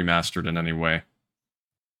ported or remastered in any way.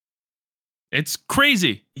 It's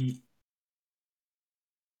crazy.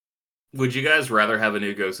 Would you guys rather have a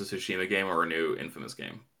new Ghost of Tsushima game or a new Infamous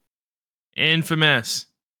game? Infamous.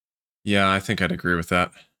 Yeah, I think I'd agree with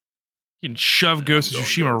that. You can shove Ghost of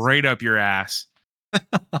Tsushima right up your ass.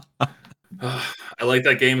 I like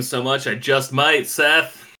that game so much, I just might,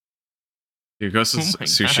 Seth. Dude, Ghost of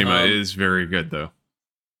Tsushima is very good, though.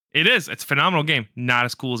 It is. It's a phenomenal game. Not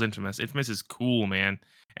as cool as Infamous. Infamous is cool, man.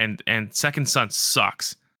 And Second Son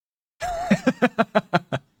sucks. I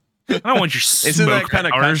don't want your smoke. Isn't that kind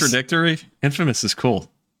of contradictory? Infamous is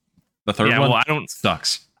cool. The third one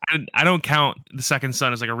sucks. I don't count the Second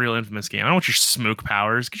Son as like a real Infamous game. I don't want your smoke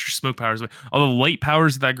powers. Get your smoke powers away. All the light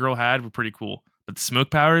powers that girl had were pretty cool. But the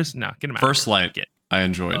smoke powers, no, get them out. First Light, I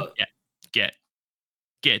enjoyed.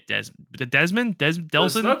 Get Desmond. The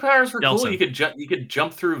smoke powers were cool. You could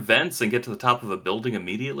jump through vents and get to the top of a building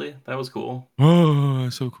immediately. That was cool. Oh,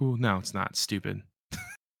 so cool. No, it's not. Stupid.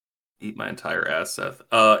 Eat my entire ass, Seth.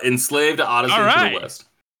 Enslaved Odyssey to the West.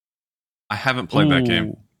 I haven't played that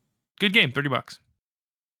game. Good game. $30.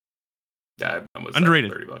 Yeah, I'm with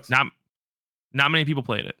underrated. $30. Not many people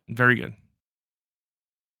played it. Very good.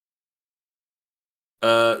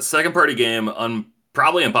 Second party game,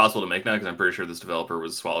 probably impossible to make now because I'm pretty sure this developer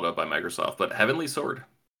was swallowed up by Microsoft. But Heavenly Sword.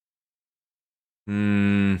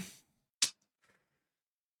 20.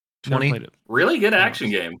 Really good action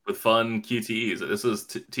game with fun QTEs. This is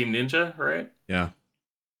Team Ninja, right? Yeah.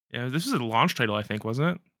 Yeah, this was a launch title, I think,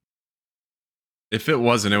 wasn't it? If it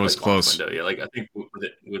wasn't, it was close. Window. Yeah, like I think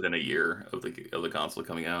within a year of the console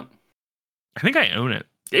coming out. I think I own it.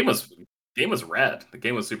 Game was rad. The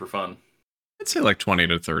game was super fun. I'd say like 20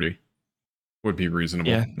 to 30 would be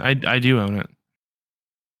reasonable. Yeah, I do own it.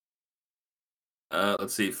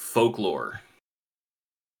 Let's see, Folklore.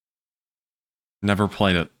 Never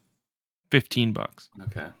played it. $15.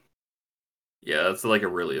 Okay. Yeah, that's like a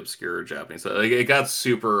really obscure Japanese. Like, it got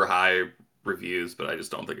super high reviews, but I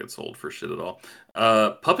just don't think it sold for shit at all.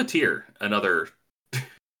 Puppeteer, another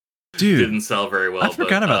dude didn't sell very well. I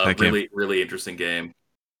forgot about that game. Really interesting game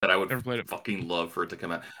that I would fucking love for it to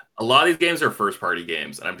come out. A lot of these games are first party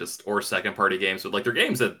games, and or second party games, but like they're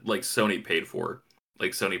games that like Sony paid for,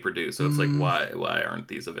 like Sony produced. So it's like why aren't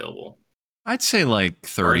these available? I'd say like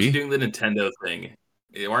 30. Why aren't you doing the Nintendo thing?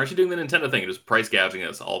 Why aren't you doing the Nintendo thing? Just price gouging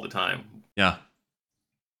us all the time. Yeah.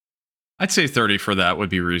 I'd say 30 for that would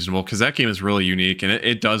be reasonable because that game is really unique and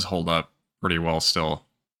it does hold up pretty well still,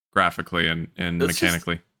 graphically and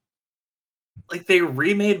mechanically. Like they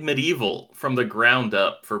remade Medieval from the ground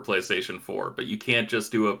up for PlayStation 4, but you can't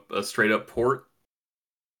just do a straight up port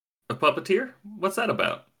of Puppeteer? What's that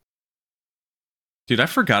about? Dude, I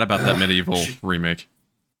forgot about that Medieval remake.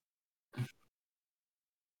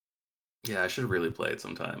 Yeah, I should really play it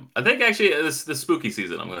sometime. I think actually this spooky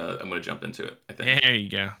season I'm gonna jump into it. I think. There you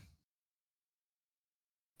go.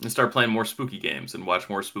 And start playing more spooky games and watch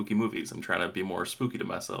more spooky movies. I'm trying to be more spooky to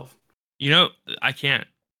myself. You know, I can't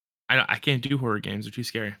do horror games. They're too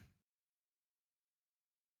scary.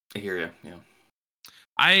 I hear you. Yeah.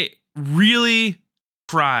 I really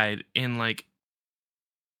tried in like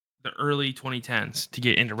the early 2010s to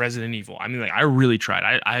get into Resident Evil. I mean, like I really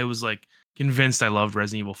tried. I was like convinced I loved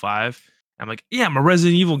Resident Evil 5. I'm like, yeah, I'm a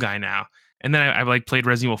Resident Evil guy now. And then I like played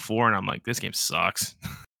Resident Evil 4 and I'm like, this game sucks.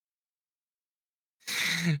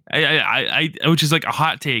 I which is like a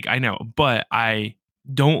hot take, I know, but I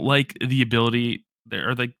don't like the ability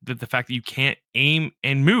or like the fact that you can't aim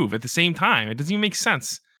and move at the same time. It doesn't even make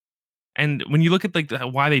sense. And when you look at like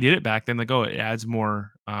why they did it back then, like, oh, it adds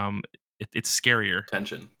more. It's scarier.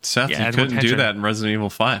 Tension. Seth, Yeah, it you adds more couldn't do tension. that in Resident Evil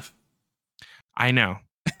 5. I know,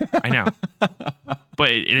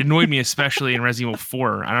 but it annoyed me especially in Resident Evil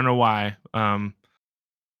 4. I don't know why.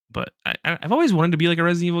 But I've always wanted to be like a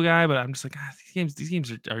Resident Evil guy, but I'm just like, these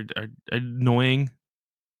games are annoying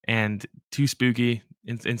and too spooky.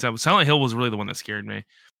 And so Silent Hill was really the one that scared me.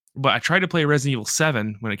 But I tried to play Resident Evil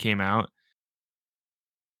 7 when it came out.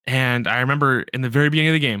 And I remember in the very beginning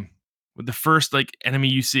of the game, with the first like enemy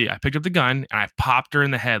you see, I picked up the gun and I popped her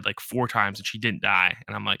in the head like 4 times and she didn't die.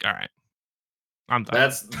 And I'm like, all right, I'm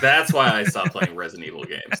done. That's why I stopped playing Resident Evil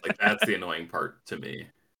games. Like, that's the annoying part to me.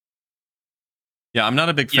 Yeah, I'm not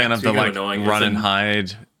a big fan of the like run and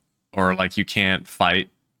hide, or like you can't fight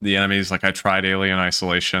the enemies. Like I tried Alien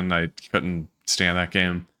Isolation, I couldn't stand that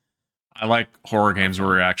game. I like horror games where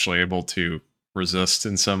you're actually able to resist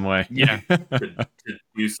in some way. Yeah, to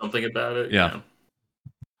do something about it. Yeah.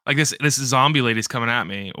 Like this zombie lady's coming at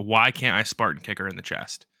me. Why can't I Spartan kick her in the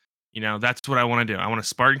chest? You know, that's what I want to do. I want to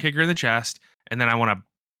Spartan kick her in the chest, and then I want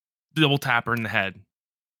to double tap her in the head.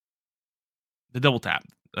 The double tap,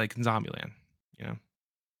 like in Zombieland. You know,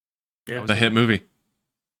 Yeah, the hit movie.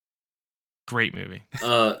 Great movie.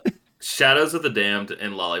 Shadows of the Damned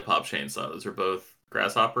and Lollipop Chainsaw. Those are both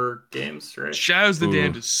Grasshopper games, right? Shadows of the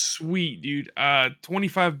Damned is sweet, dude.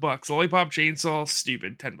 $25. Lollipop Chainsaw,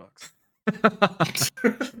 stupid. $10.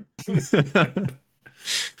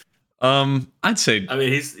 I'd say. I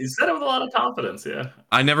mean, he's said it with a lot of confidence. Yeah.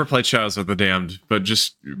 I never played Shadows of the Damned, but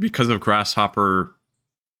just because of Grasshopper.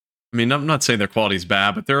 I mean, I'm not saying their quality's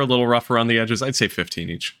bad, but they're a little rough around the edges. I'd say 15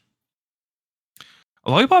 each.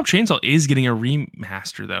 Lollipop Chainsaw is getting a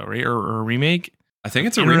remaster, though, right? Or a remake. I think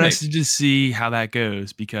it's a Interested remake. to see how that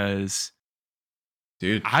goes, because,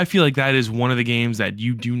 dude, I feel like that is one of the games that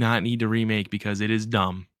you do not need to remake because it is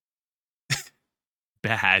dumb,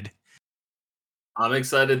 bad. I'm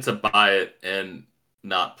excited to buy it and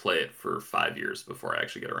not play it for 5 years before I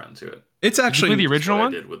actually get around to it. It's actually the original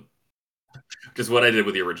one. Just what I did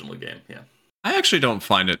with the original game. Yeah. I actually don't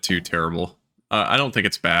find it too terrible. I don't think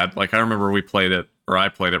it's bad. Like I remember we played it, or I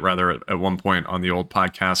played it rather at one point on the old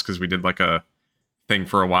podcast because we did like a thing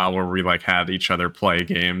for a while where we like had each other play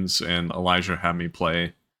games, and Elijah had me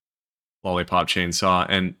play Lollipop Chainsaw,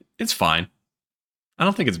 and it's fine. I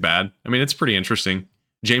don't think it's bad. I mean, it's pretty interesting.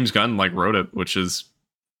 James Gunn like wrote it, which is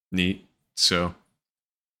neat. So,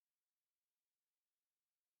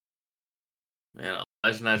 man,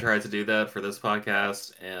 Elijah and I tried to do that for this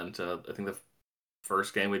podcast, and I think the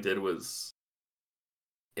first game we did was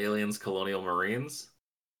Aliens Colonial Marines.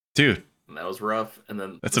 Dude. And that was rough. And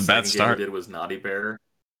then that's a bad start. Game we did was Naughty Bear.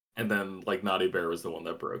 And then like Naughty Bear was the one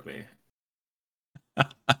that broke me.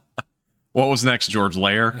 What was next, George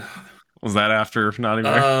Lair? Was that after Naughty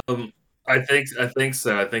Bear? I think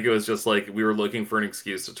so. I think it was just like we were looking for an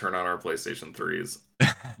excuse to turn on our PlayStation 3s.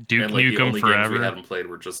 Duke and like Nukem the only forever. games we hadn't played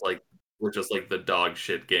were just like the dog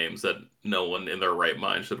shit games that no one in their right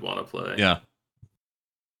mind should want to play. Yeah.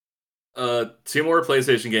 2 more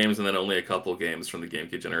PlayStation games and then only a couple games from the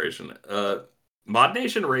GameCube generation. Mod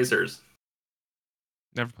Nation Racers.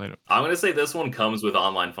 Never played it. I'm gonna say this one comes with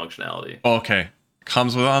online functionality. Okay.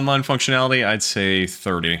 Comes with online functionality, I'd say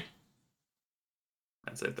 30.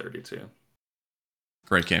 I'd say 32.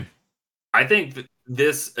 Great game. I think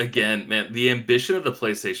this, again, man, the ambition of the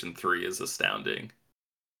PlayStation 3 is astounding.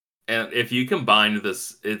 And if you combine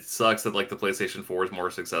this, it sucks that like the PlayStation 4 is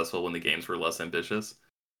more successful when the games were less ambitious.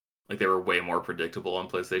 Like they were way more predictable on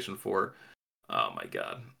PlayStation 4. Oh my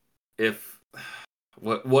god.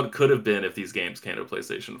 What could have been if these games came to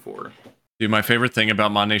PlayStation 4? Dude, my favorite thing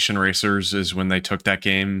about Mod Nation Racers is when they took that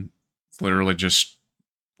game, literally just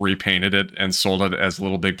repainted it and sold it as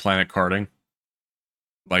Little Big Planet karting.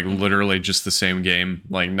 Like literally just the same game.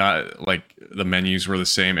 Like not like the menus were the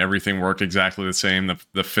same, everything worked exactly the same,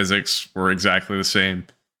 the physics were exactly the same.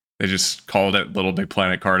 They just called it Little Big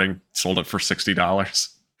Planet karting, sold it for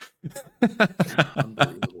 $60.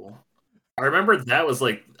 Unbelievable. I remember that was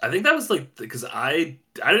like, I think that was like, because I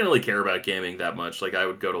didn't really care about gaming that much. Like I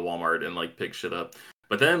would go to Walmart and like pick shit up.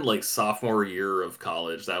 But then like sophomore year of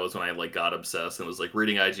college, that was when I like got obsessed and was like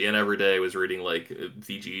reading IGN every day. Was reading like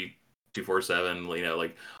VG247, you know,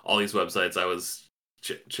 like all these websites. I was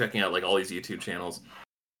checking out like all these YouTube channels.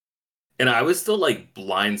 And I was still like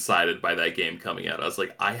blindsided by that game coming out. I was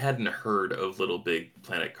like, I hadn't heard of Little Big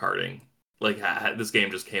Planet karting. Like this game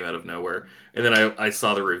just came out of nowhere. And then I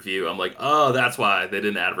saw the review. I'm like, oh, that's why they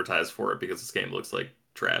didn't advertise for it, because this game looks like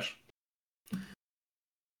trash.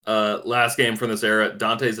 Last game from this era,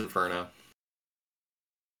 Dante's Inferno.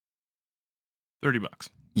 $30.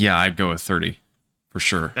 Yeah, I'd go with 30 for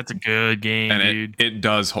sure. That's a good game, And dude. it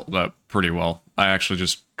does hold up pretty well. I actually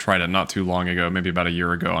just tried it not too long ago, maybe about a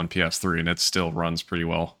year ago on PS3, and it still runs pretty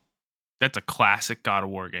well. That's a classic God of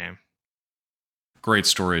War game. Great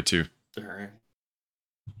story too. All right.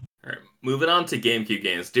 Moving on to GameCube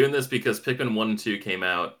games. Doing this because Pikmin 1 and 2 came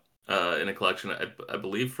out in a collection, I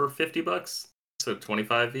believe, for $50. So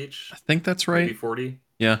 25 each. I think that's right. Maybe 40.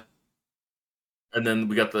 Yeah. And then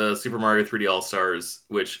we got the Super Mario 3D All-Stars,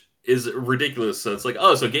 which is ridiculous. So it's like,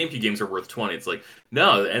 oh, so GameCube games are worth 20. It's like,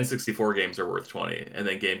 no, the N64 games are worth 20. And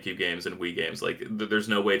then GameCube games and Wii games, like, there's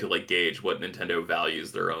no way to like gauge what Nintendo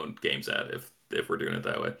values their own games at if we're doing it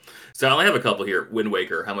that way. So I only have a couple here. Wind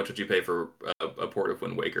Waker. How much would you pay for a port of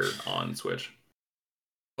Wind Waker on Switch?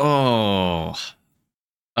 Oh,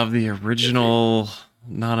 of the original,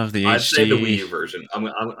 not of the I'd HD. say the Wii U version.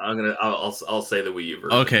 I'll say the Wii U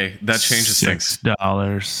version. Okay, that changes things.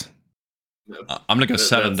 $6. I'm gonna go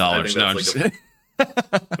 $7. No, I'm just kidding. I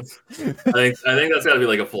think that's got to be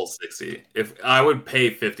like a full 60. If I would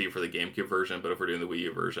pay 50 for the GameCube version, but if we're doing the Wii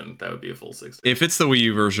U version, that would be a full 60. If it's the Wii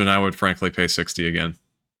U version, I would frankly pay 60 again.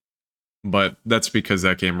 But that's because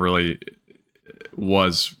that game really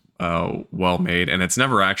was well made, and it's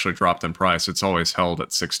never actually dropped in price. It's always held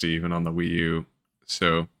at 60, even on the Wii U.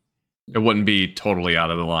 So it wouldn't be totally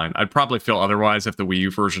out of the line. I'd probably feel otherwise if the Wii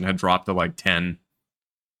U version had dropped to like 10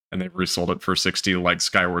 and they've resold it for 60, like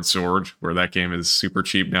Skyward Sword, where that game is super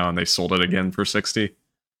cheap now and they sold it again for 60.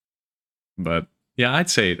 But yeah, I'd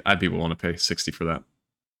say I'd be willing to pay 60 for that.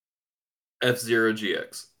 F-Zero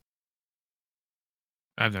GX.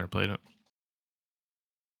 I've never played it.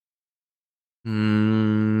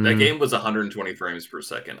 That game was 120 frames per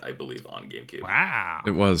second, I believe, on GameCube. Wow.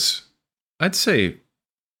 It was. I'd say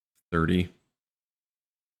 30.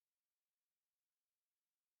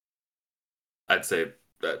 I'd say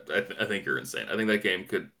that I think you're insane. I think that game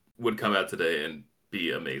would come out today and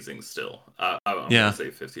be amazing still. I'm gonna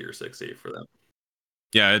say 50 or 60 for that.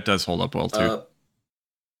 Yeah, it does hold up well too.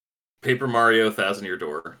 Paper Mario Thousand Year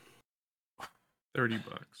Door. $30.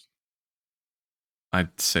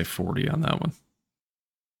 I'd say 40 on that one.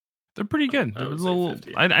 They're pretty good. I would They're say little,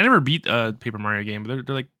 50. I never beat a Paper Mario game, but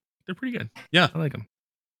they're pretty good. Yeah, I like them.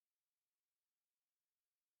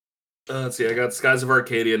 Let's see. I got Skies of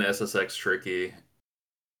Arcadia and SSX Tricky,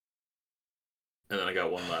 and then I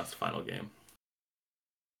got one last final game.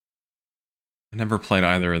 I never played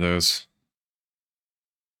either of those.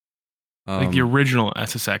 Like the original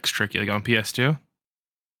SSX Tricky, like on PS2.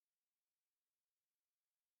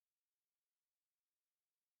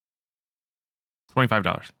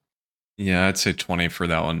 $25. Yeah, I'd say 20 for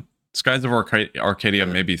that one. Skies of Arcadia,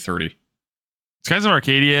 maybe 30. Skies of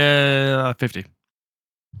Arcadia, 50.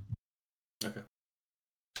 Okay.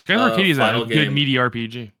 Skies of Arcadia is a final good game. meaty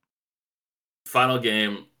RPG. Final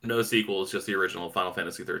game, no sequels, just the original Final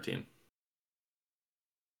Fantasy 13.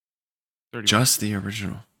 30. Just the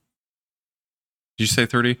original. Did you say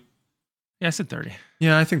 30? Yeah, I said 30.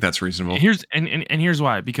 Yeah, I think that's reasonable. Here's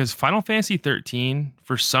why. Because Final Fantasy 13,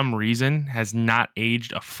 for some reason, has not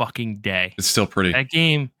aged a fucking day. It's still pretty. That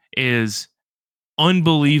game is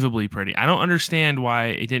unbelievably pretty. I don't understand why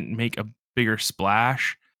it didn't make a bigger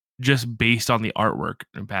splash just based on the artwork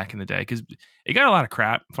back in the day. Because it got a lot of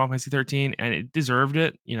crap, Final Fantasy 13, and it deserved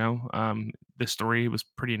it. You know, the story was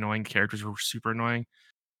pretty annoying. The characters were super annoying.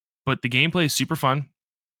 But the gameplay is super fun.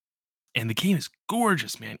 And the game is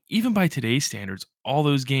gorgeous, man. Even by today's standards, all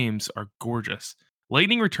those games are gorgeous.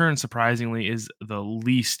 Lightning Return, surprisingly, is the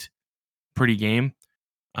least pretty game,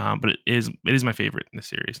 but it is my favorite in the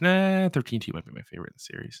series. 13-2 might be my favorite in the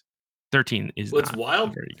series. 13 is What's not wild,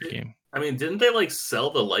 a very good game. I mean, didn't they like sell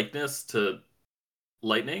the likeness to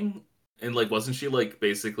Lightning? And like, wasn't she like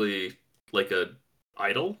basically like a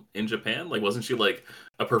idol in Japan? Like, wasn't she like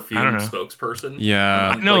a perfume spokesperson?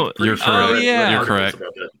 Yeah, no, you're correct. yeah. You're correct.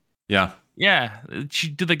 Yeah. Yeah, she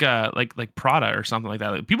did like a like Prada or something like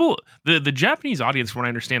that. Like people, the Japanese audience, from what I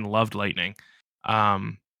understand, loved Lightning.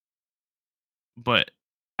 But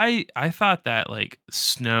I thought that like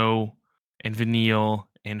Snow and Vanille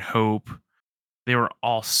and Hope, they were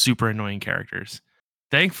all super annoying characters.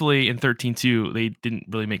 Thankfully, in 13-2, they didn't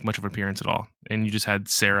really make much of an appearance at all, and you just had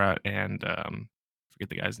Sarah and forget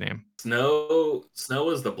the guy's name. Snow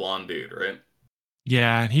was the blonde dude, right?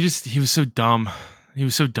 Yeah, he was so dumb. He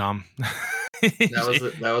was so dumb.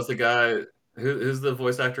 That was the guy. Who's the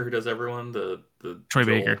voice actor who does everyone? The Troy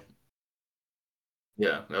Joel. Baker.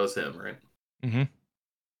 Yeah, that was him, right? Mm-hmm.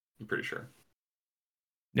 I'm pretty sure.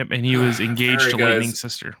 Yep, and he was engaged to Lightning's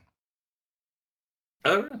sister.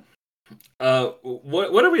 Oh,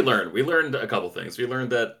 what did we learn? We learned a couple things. We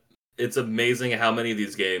learned that it's amazing how many of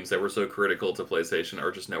these games that were so critical to PlayStation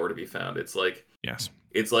are just nowhere to be found. It's like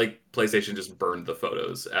PlayStation just burned the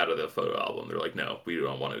photos out of the photo album. They're like, no, we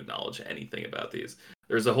don't want to acknowledge anything about these.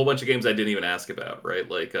 There's a whole bunch of games I didn't even ask about, right?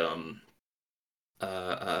 Like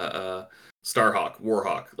Starhawk,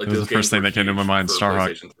 Warhawk. Like that was the first thing that came to my mind. Starhawk.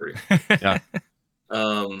 PlayStation 3. Yeah.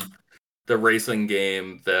 The racing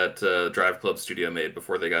game that Drive Club Studio made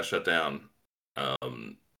before they got shut down.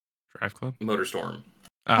 Drive Club? Motorstorm.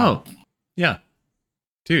 Oh, yeah.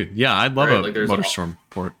 Dude, yeah, I'd love a Motorstorm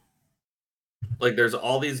port. Like, there's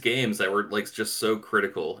all these games that were like just so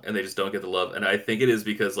critical, and they just don't get the love. And I think it is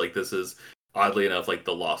because like this is oddly enough like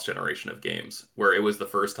the lost generation of games, where it was the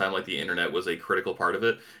first time like the internet was a critical part of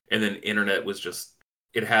it, and then internet was just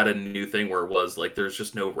it had a new thing where it was like there's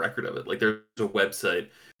just no record of it. Like there's a website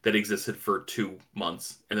that existed for 2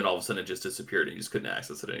 months, and then all of a sudden it just disappeared, and you just couldn't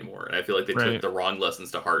access it anymore. And I feel like they took the wrong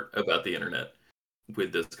lessons to heart about the internet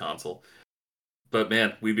with this console. But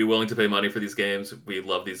man, we'd be willing to pay money for these games. We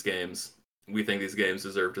love these games. We think these games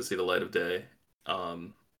deserve to see the light of day.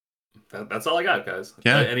 That's all I got, guys.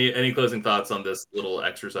 Yeah. Any closing thoughts on this little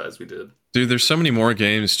exercise we did? Dude, there's so many more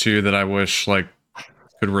games too that I wish like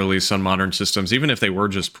could release on modern systems, even if they were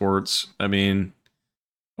just ports. I mean,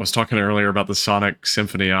 I was talking earlier about the Sonic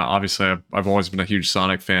Symphony. Obviously, I've always been a huge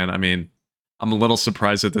Sonic fan. I mean, I'm a little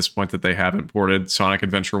surprised at this point that they haven't ported Sonic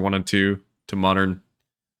Adventure 1 and 2 to modern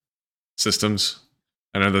systems.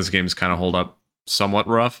 I know those games kind of hold up somewhat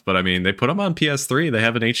rough, but I mean, they put them on PS3. They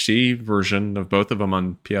have an HD version of both of them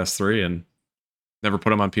on PS3 and never put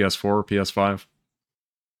them on PS4 or PS5.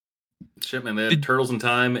 Shit, man, they had Turtles in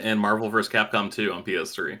Time and Marvel vs. Capcom 2 on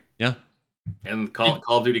PS3. Yeah. And Call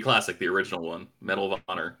of Duty Classic, the original one, Medal of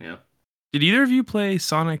Honor. Yeah. Did either of you play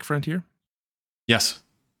Sonic Frontier? Yes.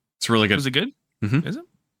 It's really good. Was it good? Mm-hmm. Is it?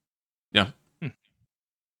 Yeah.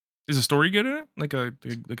 Is the story good in it? Like a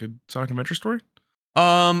Sonic Adventure story?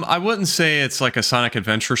 I wouldn't say it's like a Sonic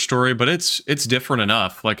Adventure story, but it's different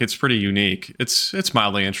enough. Like it's pretty unique. It's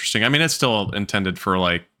mildly interesting. I mean, it's still intended for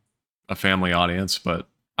like a family audience, but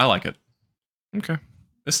I like it. Okay.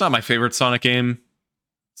 It's not my favorite Sonic game.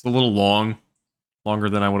 It's a little longer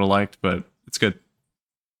than I would have liked, but it's good.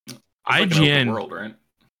 It's like an open world, right?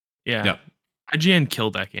 Yeah. IGN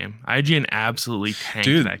killed that game. IGN absolutely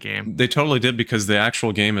tanked that game. They totally did, because the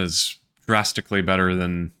actual game is drastically better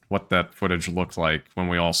than what that footage looked like when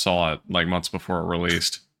we all saw it like months before it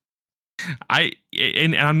released.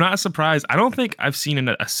 And I'm not surprised. I don't think I've seen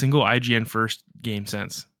a single IGN first game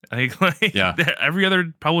since. Every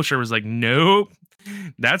other publisher was like, nope,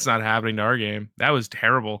 that's not happening to our game. That was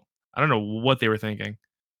terrible. I don't know what they were thinking.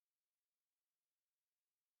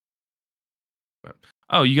 But,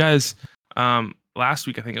 you guys, last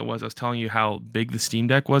week I think it was, I was telling you how big the Steam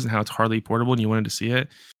Deck was and how it's hardly portable, and you wanted to see it.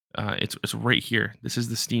 It's right here. This is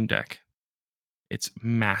the Steam Deck. It's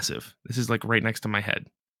massive. This is like right next to my head.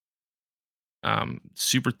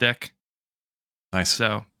 Super thick. Nice.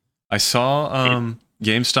 So I saw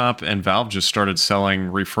GameStop and Valve just started selling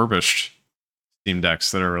refurbished Steam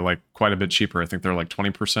Decks that are like quite a bit cheaper. I think they're like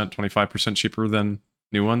 20%, 25% cheaper than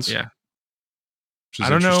new ones. Yeah. Which is I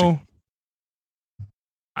don't know.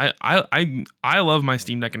 I love my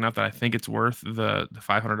Steam Deck enough that I think it's worth the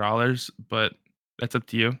 $500, but that's up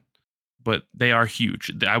to you. But they are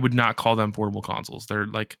huge. I would not call them portable consoles. They're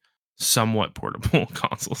like somewhat portable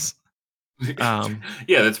consoles. Yeah,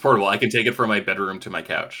 that's portable. I can take it from my bedroom to my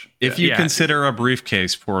couch. If you consider a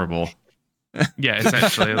briefcase portable. Yeah,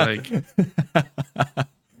 essentially, like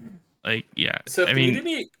yeah. So, can you do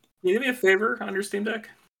me a favor on your Steam Deck?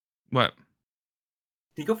 What?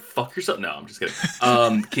 Can you go fuck yourself? No, I'm just kidding.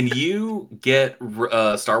 Can you get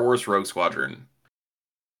Star Wars Rogue Squadron,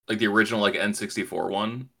 like the original like N64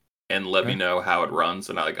 one, and let me know how it runs,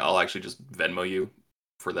 and I'll actually just Venmo you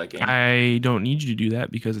for that game. I don't need you to do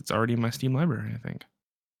that because it's already in my Steam library, I think.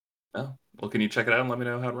 Oh, well, can you check it out and let me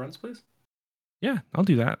know how it runs, please? Yeah, I'll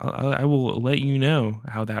do that. I will let you know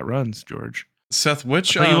how that runs, George. Seth,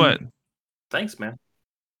 which I'll tell you what. Thanks, man.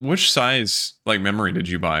 Which size like memory did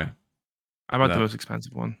you buy? I bought the most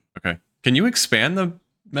expensive one. Okay. Can you expand the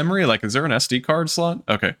memory? Like, is there an SD card slot?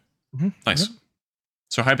 Okay. Mm-hmm. Nice. Yep.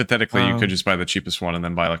 So hypothetically, you could just buy the cheapest one and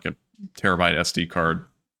then buy like a terabyte SD card.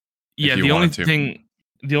 Yeah, the only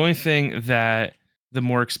thing that the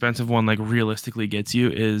more expensive one like realistically gets you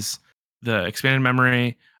is the expanded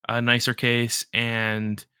memory, a nicer case,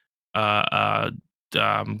 and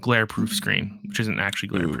glare-proof screen, which isn't actually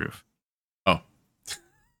glare-proof. Oh,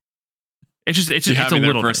 it's a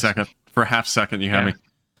little for a second. For a half second, you have me.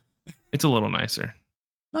 It's a little nicer.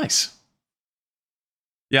 Nice.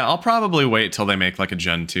 Yeah, I'll probably wait till they make like a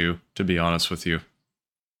Gen 2, to be honest with you.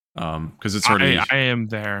 Because it's already... I am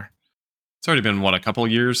there. It's already been what, a couple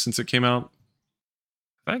of years since it came out?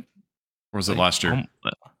 I think, Or was it last year?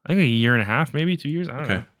 I think a year and a half, maybe 2 years. I don't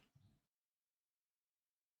know.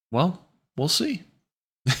 Well, we'll see.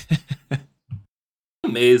 I'm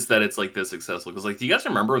amazed that it's like this successful because, like, do you guys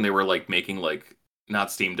remember when they were like making like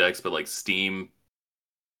not Steam Decks but like Steam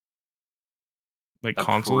Like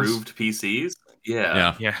consoles? approved PCs?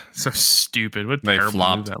 Yeah. Yeah. So stupid. What They terrible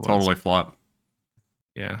flopped. move that was. Totally flopped.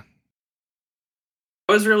 Yeah.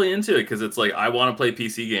 I was really into it because it's like I want to play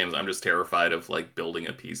PC games. I'm just terrified of like building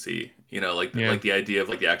a PC. You know, like like the idea of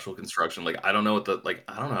like the actual construction. Like I don't know I don't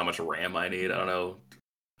know how much RAM I need. I don't know.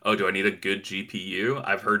 Oh, do I need a good GPU?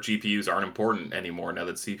 I've heard GPUs aren't important anymore now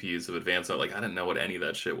that CPUs have advanced. So like I didn't know what any of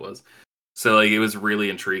that shit was. So like it was really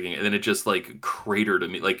intriguing, and then it just like cratered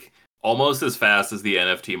me like almost as fast as the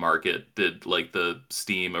NFT market did. Like the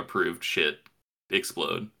Steam approved shit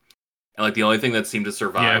explode. And like the only thing that seemed to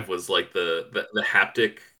survive was like the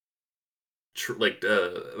haptic,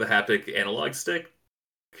 the haptic analog stick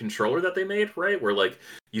controller that they made, right? Where like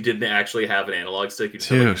you didn't actually have an analog stick, you just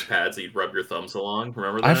had like pads that you'd rub your thumbs along.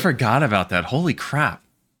 Remember that? I forgot about that. Holy crap!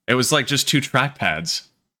 It was like just 2 trackpads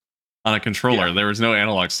on a controller. Yeah. There was no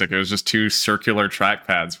analog stick. It was just 2 circular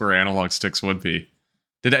trackpads where analog sticks would be.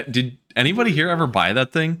 Did anybody here ever buy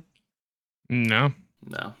that thing? No.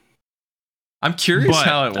 I'm curious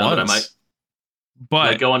how it was.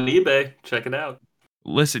 Might go on eBay. Check it out.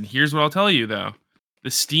 Listen, here's what I'll tell you, though.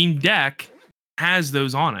 The Steam Deck has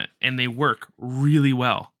those on it, and they work really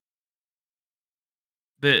well.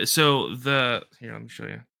 Here, let me show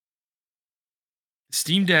you.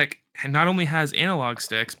 Steam Deck not only has analog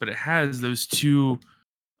sticks, but it has those 2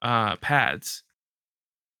 pads.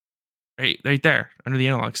 Right there, under the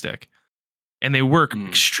analog stick. And they work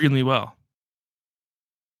extremely well.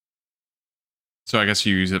 So I guess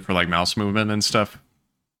you use it for like mouse movement and stuff.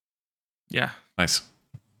 Yeah. Nice.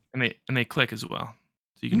 And they click as well.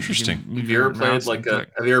 So you can, interesting. Have you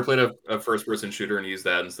ever played a first person shooter and used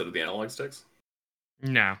that instead of the analog sticks?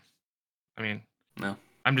 No. I mean, no.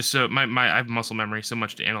 I'm just so I have muscle memory so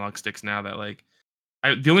much to analog sticks now that like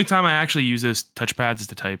the only time I actually use those touchpads is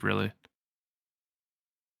to type, really.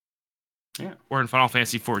 Yeah. Or in Final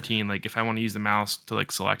Fantasy 14, like if I want to use the mouse to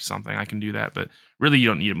like select something, I can do that. But really, you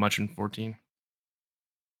don't need it much in 14.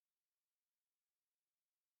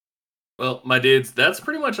 Well, my dudes, that's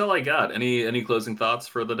pretty much all I got. Any closing thoughts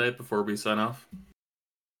for the day before we sign off?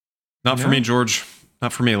 Not for me, George.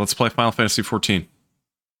 Not for me. Let's play Final Fantasy 14.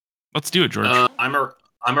 Let's do it, George.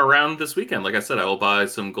 I'm around this weekend. Like I said, I will buy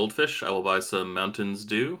some goldfish. I will buy some Mountain's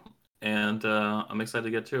Dew, and I'm excited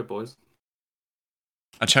to get to it, boys.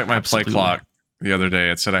 I checked my play clock the other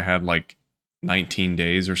day. It said I had like 19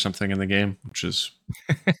 days or something in the game, which is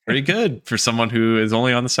pretty good for someone who is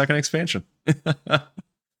only on the 2nd expansion.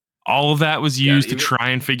 All of that was used to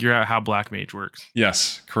try and figure out how Black Mage works.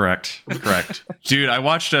 Yes, correct. Dude, I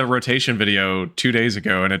watched a rotation video 2 days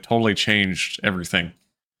ago, and it totally changed everything.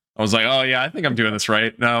 I was like, oh, yeah, I think I'm doing this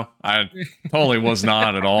right. No, I totally was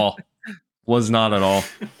not at all.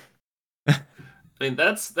 I mean,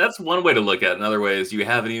 that's one way to look at it. Another way is you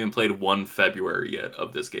haven't even played 1 February yet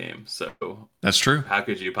of this game. So that's true. How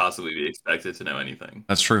could you possibly be expected to know anything?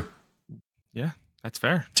 That's true. Yeah. That's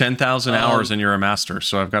fair. 10,000 hours and you're a master,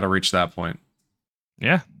 so I've got to reach that point.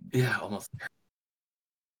 Yeah, almost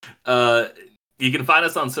there. You can find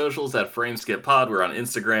us on socials at FrameSkipPod. We're on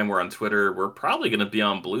Instagram. We're on Twitter. We're probably going to be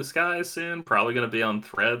on Blue Sky soon. Probably going to be on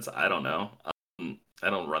Threads. I don't know. I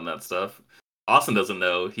don't run that stuff. Austin doesn't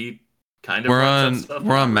know. He kind of runs that stuff.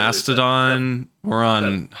 We're on Mastodon. We're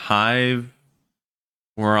on Hive.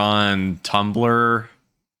 We're on Tumblr.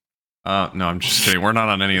 No, I'm just kidding. We're not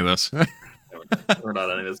on any of this. We're not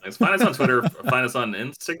on any of those things. Find us on Twitter. Find us on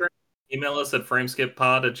Instagram. Email us at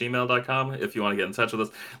frameskippod@gmail.com if you want to get in touch with us.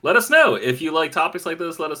 Let us know if you like topics like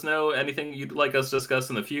this. Let us know anything you'd like us to discuss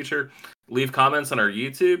in the future. Leave comments on our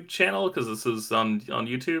YouTube channel because this is on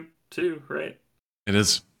YouTube too, right? It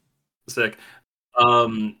is. Sick.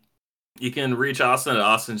 You can reach Austin at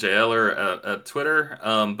AustinJL at Twitter,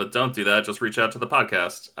 but don't do that. Just reach out to the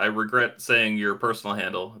podcast. I regret saying your personal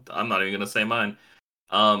handle. I'm not even going to say mine.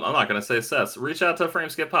 I'm not going to say Seth's. Reach out to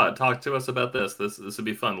FrameSkipPod. Talk to us about this. This would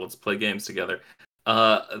be fun. Let's play games together.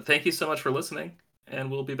 Thank you so much for listening,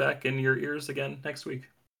 and we'll be back in your ears again next week.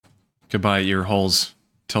 Goodbye, ear holes.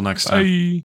 Till next time. Bye.